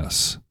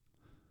RTS,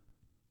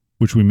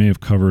 which we may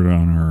have covered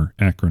on our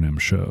acronym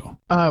show.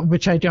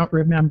 Which I don't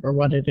remember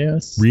what it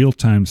is.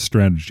 Real-time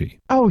strategy.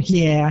 Oh,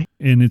 yeah.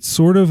 And it's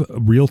sort of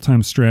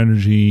real-time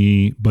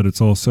strategy, but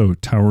it's also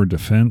tower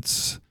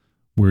defense,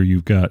 where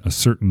you've got a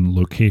certain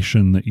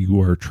location that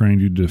you are trying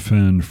to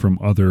defend from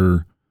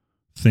other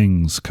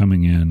things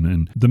coming in.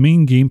 And the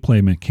main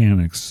gameplay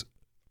mechanics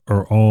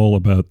are all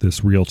about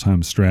this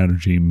real-time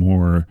strategy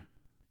more.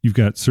 You've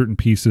got certain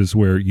pieces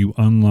where you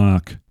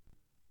unlock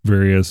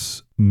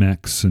various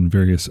mechs and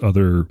various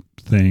other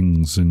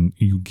things, and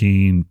you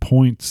gain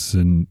points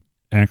and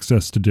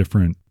access to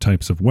different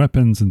types of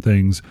weapons and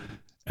things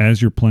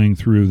as you're playing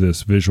through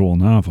this visual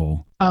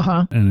novel.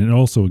 And it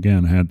also,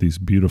 again, had these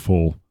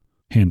beautiful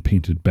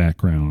hand-painted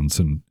backgrounds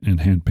and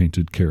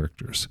hand-painted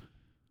characters.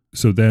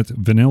 So that's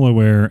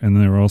Vanillaware, and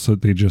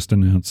they just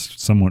announced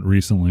somewhat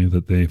recently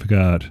that they've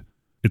got,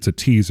 it's a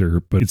teaser,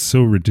 but it's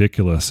so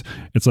ridiculous.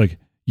 It's like,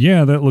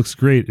 yeah, that looks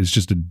great. It's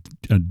just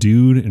a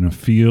dude in a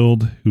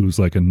field who's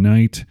like a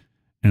knight,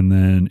 and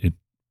then it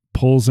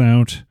pulls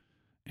out,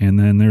 and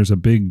then there's a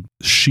big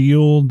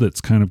shield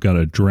that's kind of got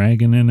a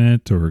dragon in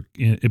it,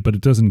 but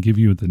it doesn't give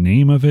you the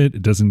name of it.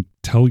 It doesn't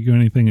tell you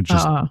anything. It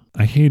just,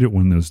 I hate it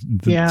when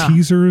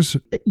teasers.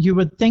 You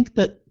would think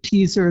that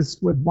teasers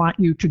would want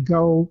you to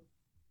go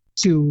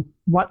to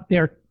what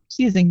they're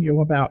teasing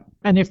you about.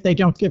 And if they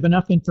don't give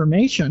enough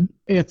information,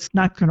 it's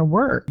not going to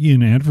work.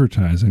 In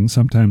advertising,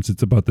 sometimes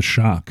it's about the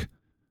shock.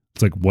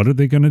 It's like, what are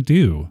they going to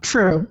do?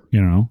 True.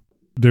 You know,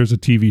 there's a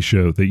TV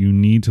show that you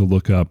need to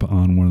look up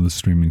on one of the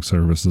streaming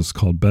services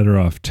called Better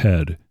Off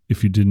Ted,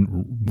 if you didn't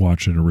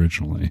watch it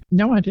originally.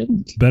 No, I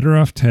didn't. Better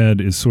Off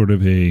Ted is sort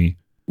of a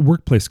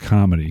workplace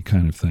comedy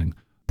kind of thing.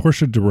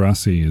 Portia de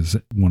Rossi is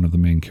one of the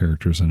main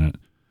characters in it.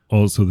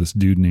 Also, this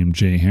dude named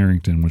Jay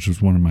Harrington, which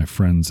was one of my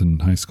friends in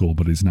high school,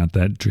 but he's not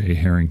that Jay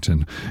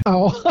Harrington.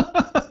 Oh.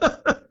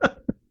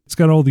 It's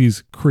got all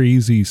these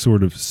crazy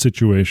sort of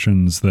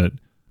situations that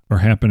are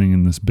happening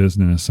in this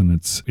business, and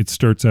it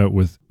starts out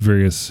with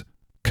various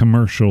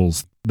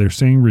commercials. They're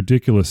saying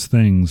ridiculous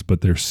things,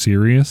 but they're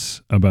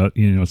serious about,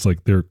 it's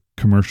like they're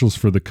commercials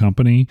for the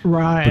company.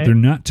 Right. But they're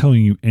not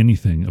telling you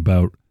anything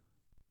about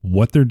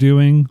what they're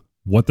doing,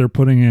 what they're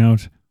putting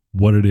out,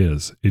 what it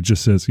is. It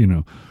just says,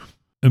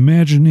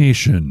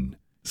 imagination,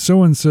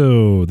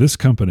 so-and-so, this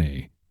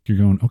company. You're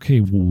going, okay,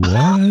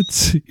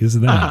 what is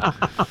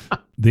that?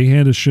 They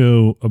had a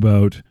show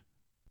about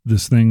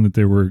this thing that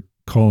they were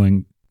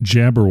calling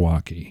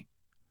Jabberwocky,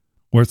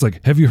 where it's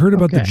like, have you heard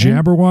about the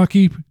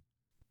Jabberwocky?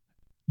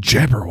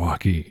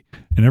 Jabberwocky.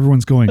 And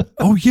everyone's going,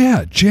 oh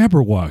yeah,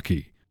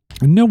 Jabberwocky.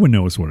 And no one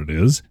knows what it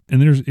is.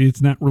 And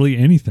it's not really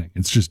anything.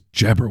 It's just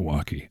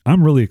Jabberwocky.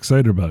 I'm really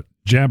excited about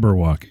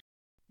Jabberwocky.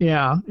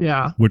 Yeah,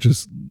 yeah. Which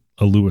is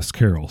a Lewis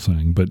Carroll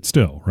thing, but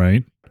still,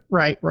 right?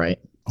 Right.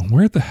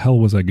 Where the hell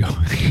was I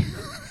going?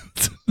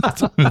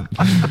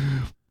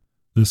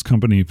 This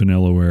company,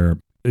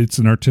 Vanillaware, it's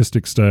an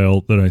artistic style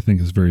that I think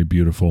is very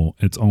beautiful.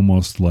 It's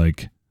almost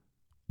like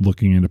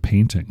looking at a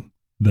painting.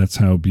 That's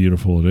how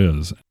beautiful it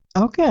is.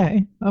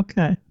 Okay.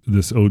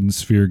 This Odin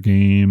Sphere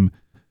game,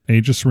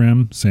 Aegis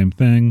Rim, same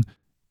thing.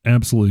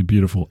 Absolutely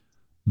beautiful.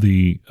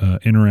 The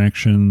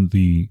interaction,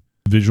 the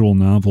visual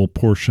novel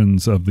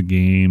portions of the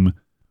game.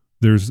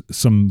 There's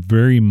some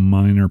very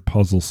minor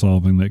puzzle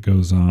solving that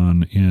goes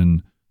on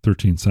in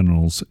 13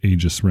 Sentinels,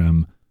 Aegis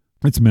Rim.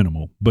 It's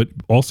minimal, but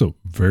also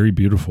very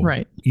beautiful.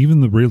 Right.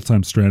 Even the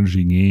real-time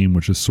strategy game,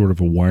 which is sort of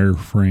a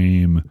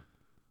wireframe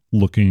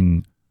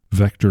looking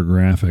vector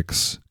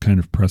graphics kind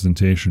of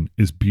presentation,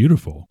 is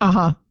beautiful.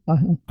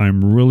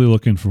 I'm really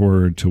looking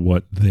forward to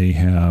what they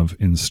have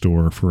in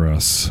store for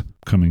us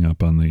coming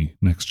up on the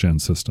next-gen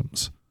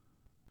systems.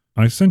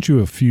 I sent you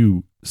a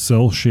few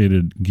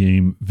cel-shaded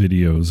game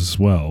videos as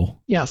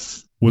well.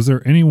 Yes. Was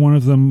there any one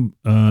of them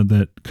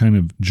that kind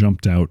of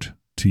jumped out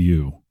to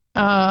you?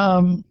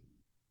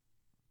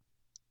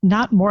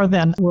 Not more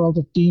than World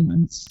of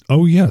Demons.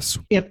 Oh, yes.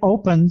 It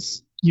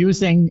opens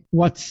using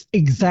what's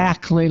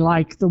exactly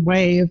like the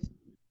wave,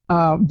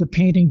 the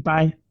painting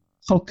by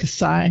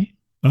Hokusai.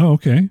 Oh,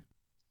 okay.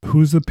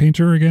 Who's the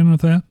painter again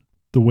with that?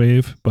 The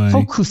Wave by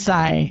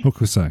Hokusai.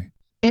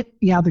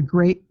 The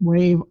Great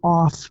Wave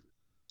off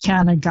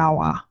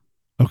Kanagawa.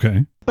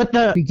 Okay. But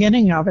the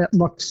beginning of it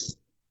looks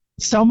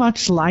so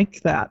much like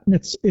that. And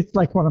it's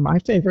like one of my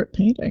favorite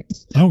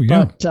paintings. Oh,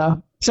 yeah.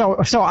 But,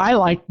 so I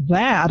like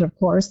that, of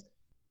course.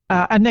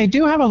 And they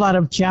do have a lot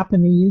of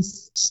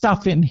Japanese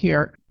stuff in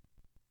here.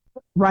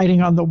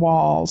 Writing on the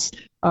walls,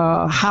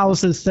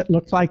 houses that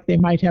look like they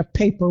might have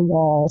paper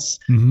walls.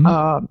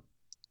 Mm-hmm.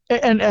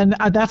 And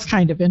that's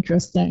kind of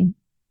interesting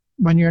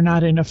when you're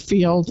not in a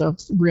field of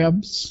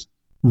ribs.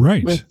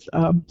 Right. With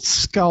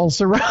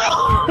skulls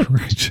around.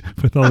 Right.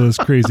 With all those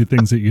crazy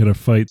things that you got to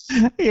fight.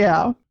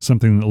 Yeah.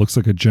 Something that looks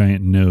like a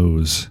giant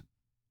nose.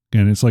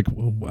 And it's like,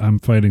 well, I'm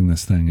fighting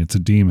this thing. It's a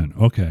demon.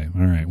 Okay.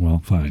 All right.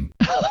 Well, fine.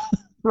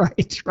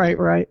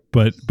 Right.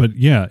 But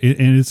yeah,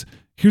 here's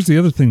the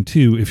other thing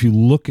too. If you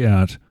look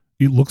at,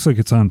 it looks like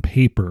it's on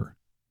paper.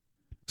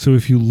 So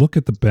if you look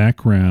at the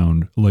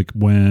background, like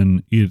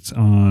when it's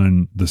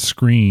on the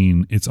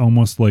screen, it's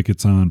almost like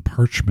it's on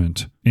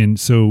parchment. And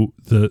so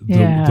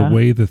the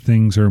way the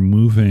things are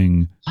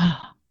moving,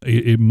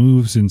 it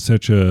moves in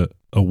such a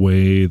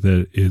way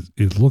that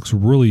it looks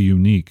really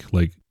unique.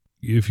 Like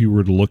if you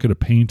were to look at a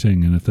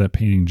painting and if that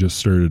painting just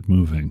started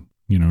moving,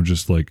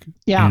 just like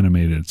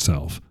animated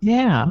itself.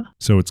 Yeah.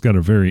 So it's got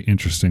a very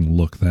interesting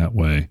look that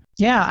way.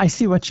 Yeah, I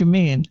see what you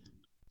mean.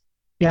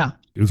 Yeah.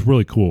 It was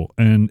really cool.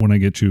 And when I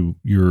get you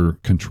your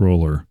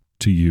controller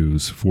to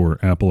use for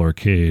Apple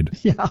Arcade,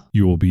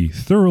 you will be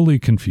thoroughly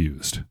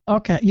confused.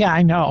 Okay. Yeah,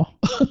 I know.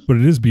 But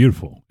it is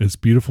beautiful. It's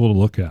beautiful to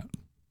look at.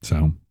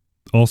 So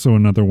also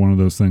another one of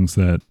those things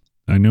that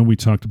I know we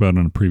talked about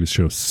on a previous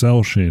show,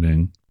 cel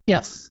shading.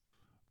 Yes.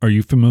 Are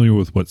you familiar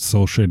with what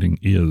cel shading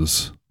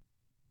is?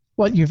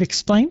 Well, you've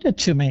explained it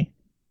to me.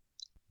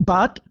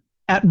 But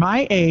at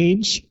my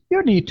age,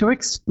 you need to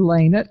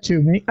explain it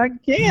to me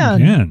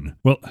again.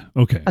 Well,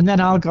 okay. And then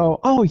I'll go,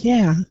 oh,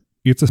 yeah.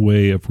 It's a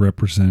way of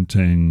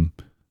representing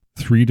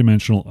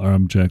three-dimensional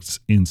objects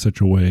in such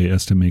a way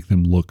as to make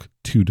them look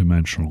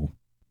two-dimensional,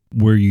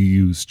 where you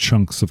use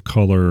chunks of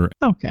color.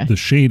 Okay. The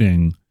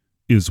shading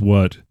is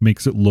what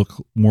makes it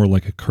look more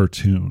like a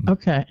cartoon.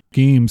 Okay.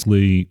 Games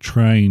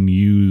try and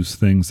use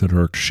things that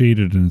are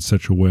shaded in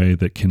such a way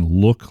that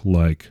can look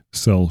like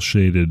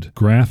cel-shaded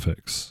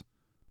graphics.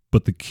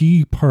 But the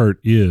key part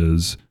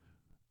is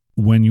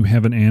when you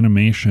have an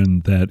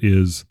animation that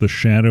is the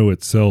shadow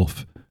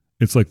itself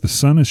It's like the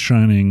sun is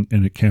shining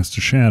and it casts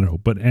a shadow.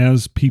 But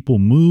as people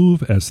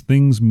move, as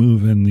things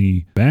move in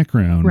the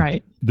background,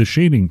 Right. the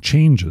shading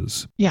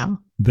changes. Yeah.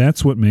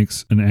 That's what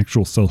makes an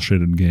actual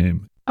cel-shaded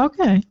game.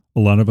 Okay. A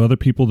lot of other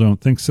people don't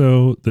think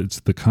so. It's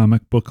the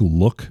comic book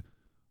look.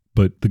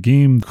 But the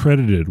game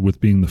credited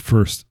with being the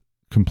first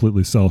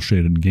completely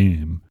cel-shaded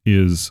game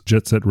is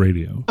Jet Set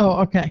Radio. Oh,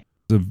 okay.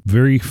 It's a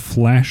very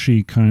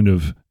flashy kind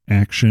of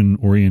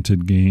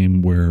action-oriented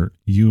game where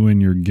you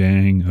and your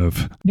gang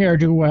of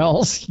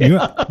Ne'er-do-wells.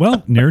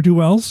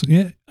 ne'er-do-wells.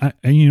 Yeah,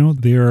 and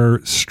they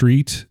are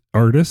street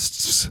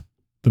artists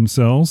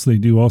themselves. They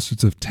do all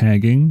sorts of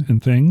tagging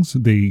and things.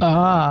 They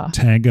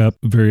tag up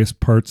various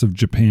parts of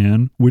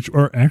Japan, which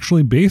are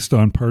actually based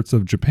on parts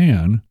of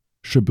Japan.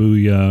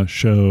 Shibuya,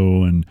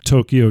 Sho, and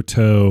Tokyo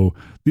To.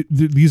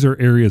 These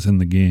are areas in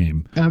the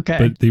game. Okay.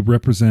 But they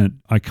represent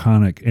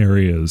iconic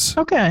areas.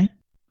 Okay.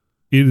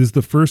 It is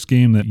the first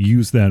game that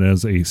used that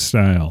as a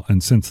style.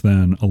 And since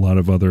then, a lot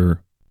of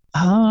other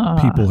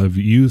people have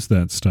used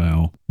that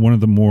style. One of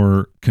the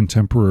more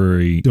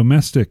contemporary,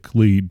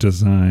 domestically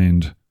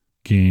designed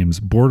games,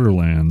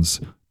 Borderlands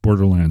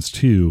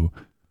 2,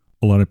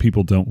 a lot of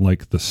people don't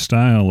like the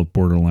style of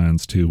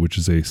Borderlands 2, which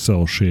is a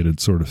cel-shaded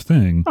sort of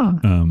thing.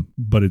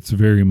 But it's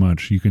very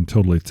much, you can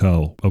totally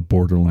tell a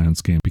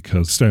Borderlands game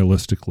because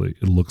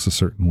stylistically it looks a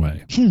certain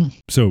way.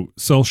 So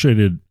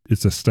cel-shaded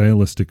is a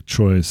stylistic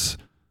choice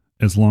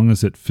as long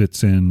as it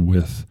fits in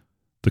with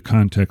the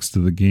context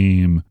of the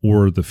game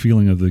or the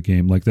feeling of the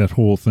game. Like that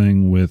whole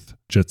thing with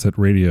Jet Set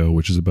Radio,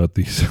 which is about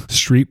these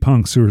street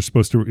punks who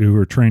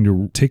are trying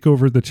to take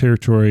over the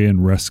territory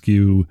and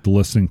rescue the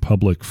listening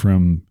public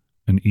from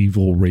an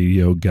evil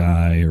radio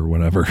guy or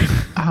whatever.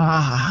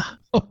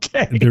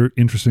 Okay. There are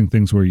interesting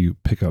things where you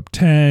pick up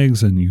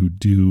tags and you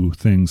do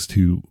things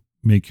to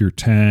make your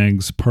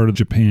tags part of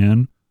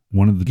Japan.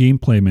 One of the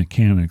gameplay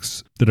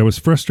mechanics that I was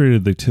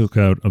frustrated they took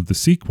out of the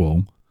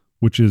sequel,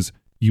 which is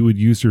you would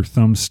use your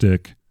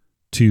thumbstick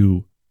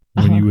to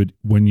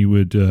when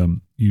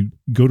you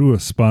go to a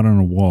spot on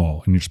a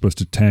wall and you're supposed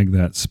to tag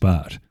that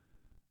spot.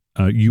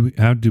 You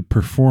had to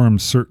perform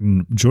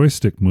certain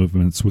joystick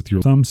movements with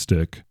your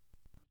thumbstick.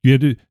 You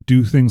had to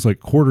do things like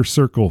quarter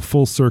circle,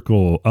 full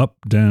circle, up,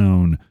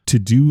 down to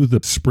do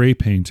the spray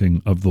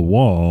painting of the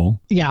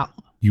wall. Yeah.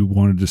 You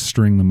wanted to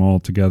string them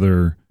all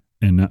together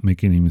and not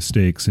make any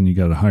mistakes, and you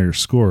got a higher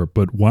score.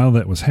 But while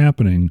that was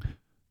happening,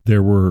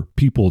 there were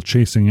people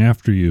chasing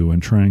after you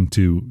and trying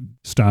to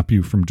stop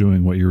you from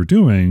doing what you were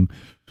doing,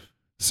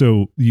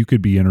 so you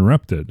could be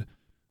interrupted.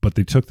 But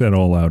they took that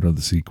all out of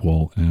the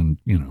sequel, and,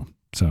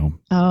 so.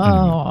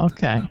 Oh,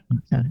 anyway.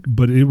 Okay.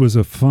 But it was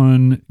a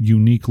fun,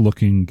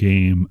 unique-looking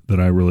game that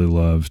I really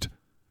loved.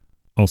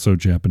 Also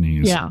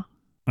Japanese. Yeah.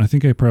 I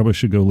think I probably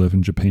should go live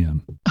in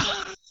Japan.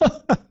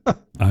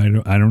 I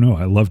don't know.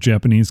 I love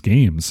Japanese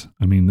games.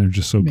 I mean, they're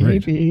just so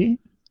great. Maybe.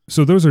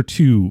 So those are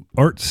two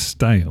art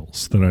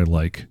styles that I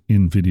like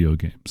in video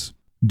games.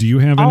 Do you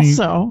have any?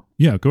 Also,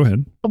 yeah, go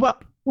ahead.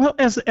 Well,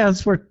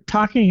 as we're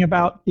talking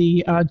about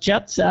the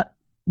Jet Set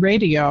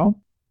Radio,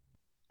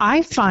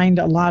 I find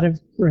a lot of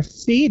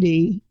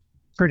graffiti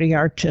pretty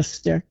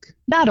artistic.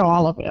 Not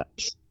all of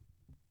it,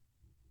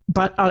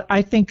 but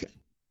I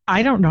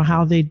don't know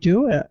how they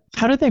do it.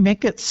 How do they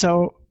make it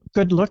so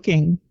good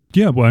looking?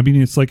 Yeah, well, I mean,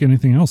 it's like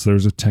anything else.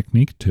 There's a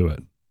technique to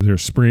it.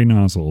 There's spray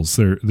nozzles.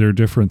 There are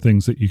different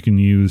things that you can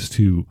use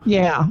to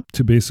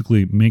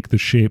basically make the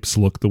shapes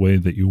look the way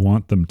that you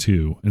want them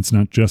to. It's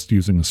not just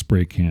using a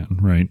spray can,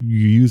 right?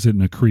 You use it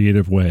in a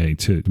creative way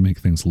to make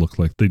things look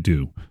like they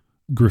do.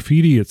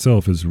 Graffiti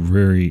itself is a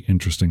very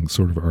interesting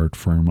sort of art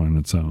form on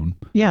its own.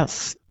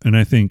 Yes. And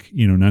I think,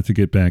 not to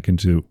get back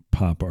into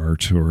pop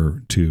art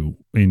or to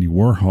Andy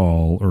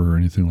Warhol or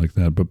anything like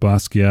that, but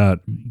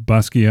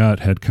Basquiat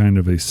had kind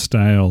of a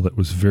style that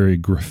was very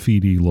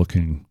graffiti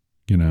looking.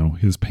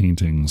 His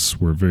paintings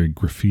were very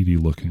graffiti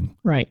looking.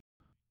 Right.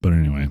 But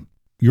anyway,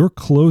 your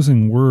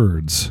closing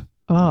words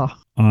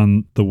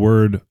on the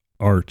word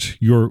art,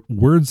 your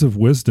words of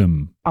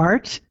wisdom.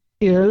 Art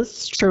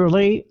is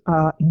truly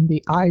in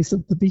the eyes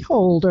of the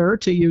beholder,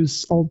 to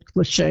use old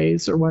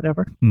cliches or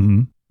whatever.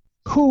 Mm-hmm.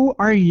 Who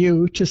are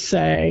you to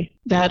say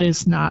that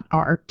is not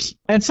art?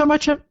 And so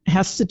much of it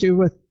has to do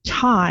with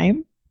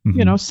time.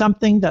 Mm-hmm.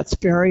 Something that's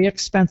very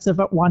expensive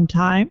at one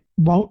time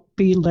won't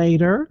be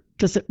later.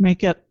 Does it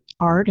make it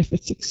art if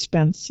it's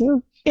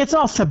expensive? It's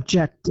all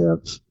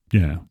subjective.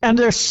 Yeah. And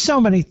there's so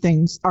many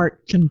things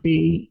art can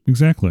be.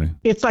 Exactly.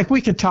 It's like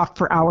we could talk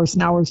for hours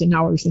and hours and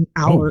hours and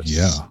hours.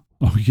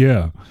 Oh,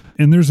 yeah.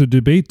 And there's a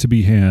debate to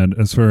be had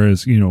as far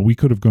as, we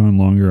could have gone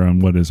longer on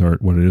what is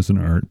art, what isn't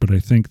art, but I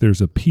think there's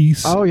a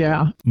piece. Oh,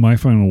 yeah. My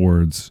final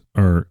words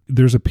are,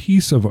 there's a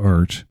piece of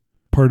art.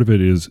 Part of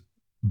it is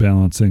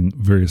balancing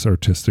various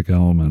artistic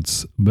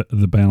elements. But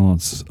the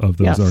balance of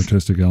those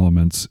artistic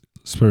elements,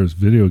 as far as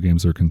video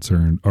games are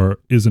concerned,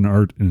 is an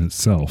art in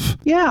itself.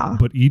 Yeah.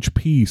 But each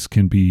piece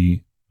can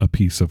be a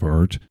piece of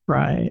art.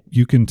 Right.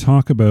 You can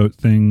talk about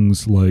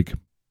things like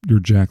your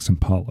Jackson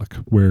Pollock,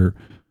 where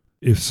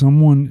if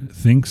someone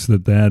thinks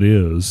that that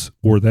is,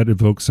 or that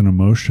evokes an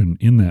emotion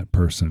in that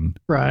person,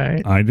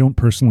 right. I don't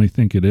personally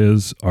think it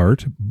is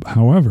art.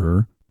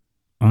 However,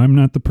 I'm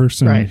not the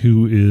person Right.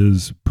 who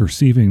is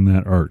perceiving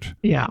that art.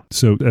 Yeah.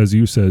 So as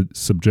you said,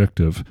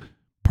 subjective.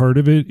 Part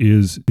of it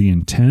is the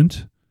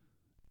intent,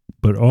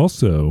 but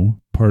also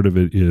part of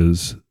it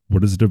is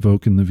what does it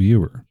evoke in the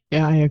viewer?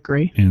 Yeah, I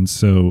agree. And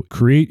so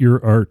create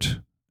your art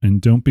and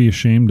don't be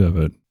ashamed of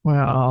it.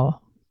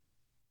 Well,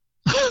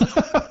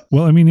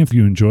 Well, I mean, if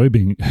you enjoy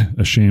being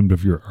ashamed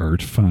of your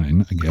art,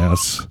 fine, I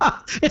guess.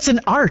 it's an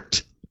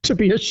art to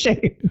be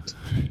ashamed.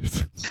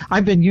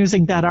 I've been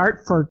using that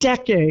art for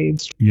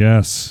decades.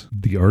 Yes,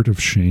 the art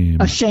of shame.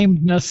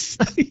 Ashamedness.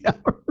 Yeah,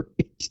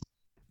 right.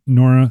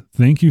 Nora,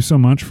 thank you so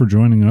much for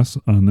joining us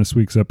on this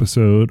week's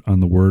episode on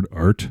the word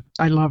art.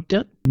 I loved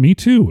it. Me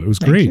too. It was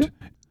Thank great. you.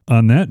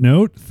 On that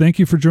note, thank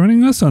you for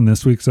joining us on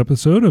this week's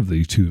episode of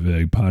the Too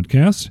Vague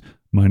Podcast.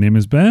 My name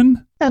is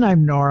Ben. And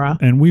I'm Nora.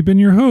 And we've been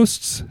your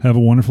hosts. Have a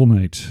wonderful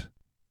night.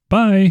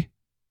 Bye.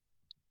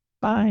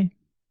 Bye.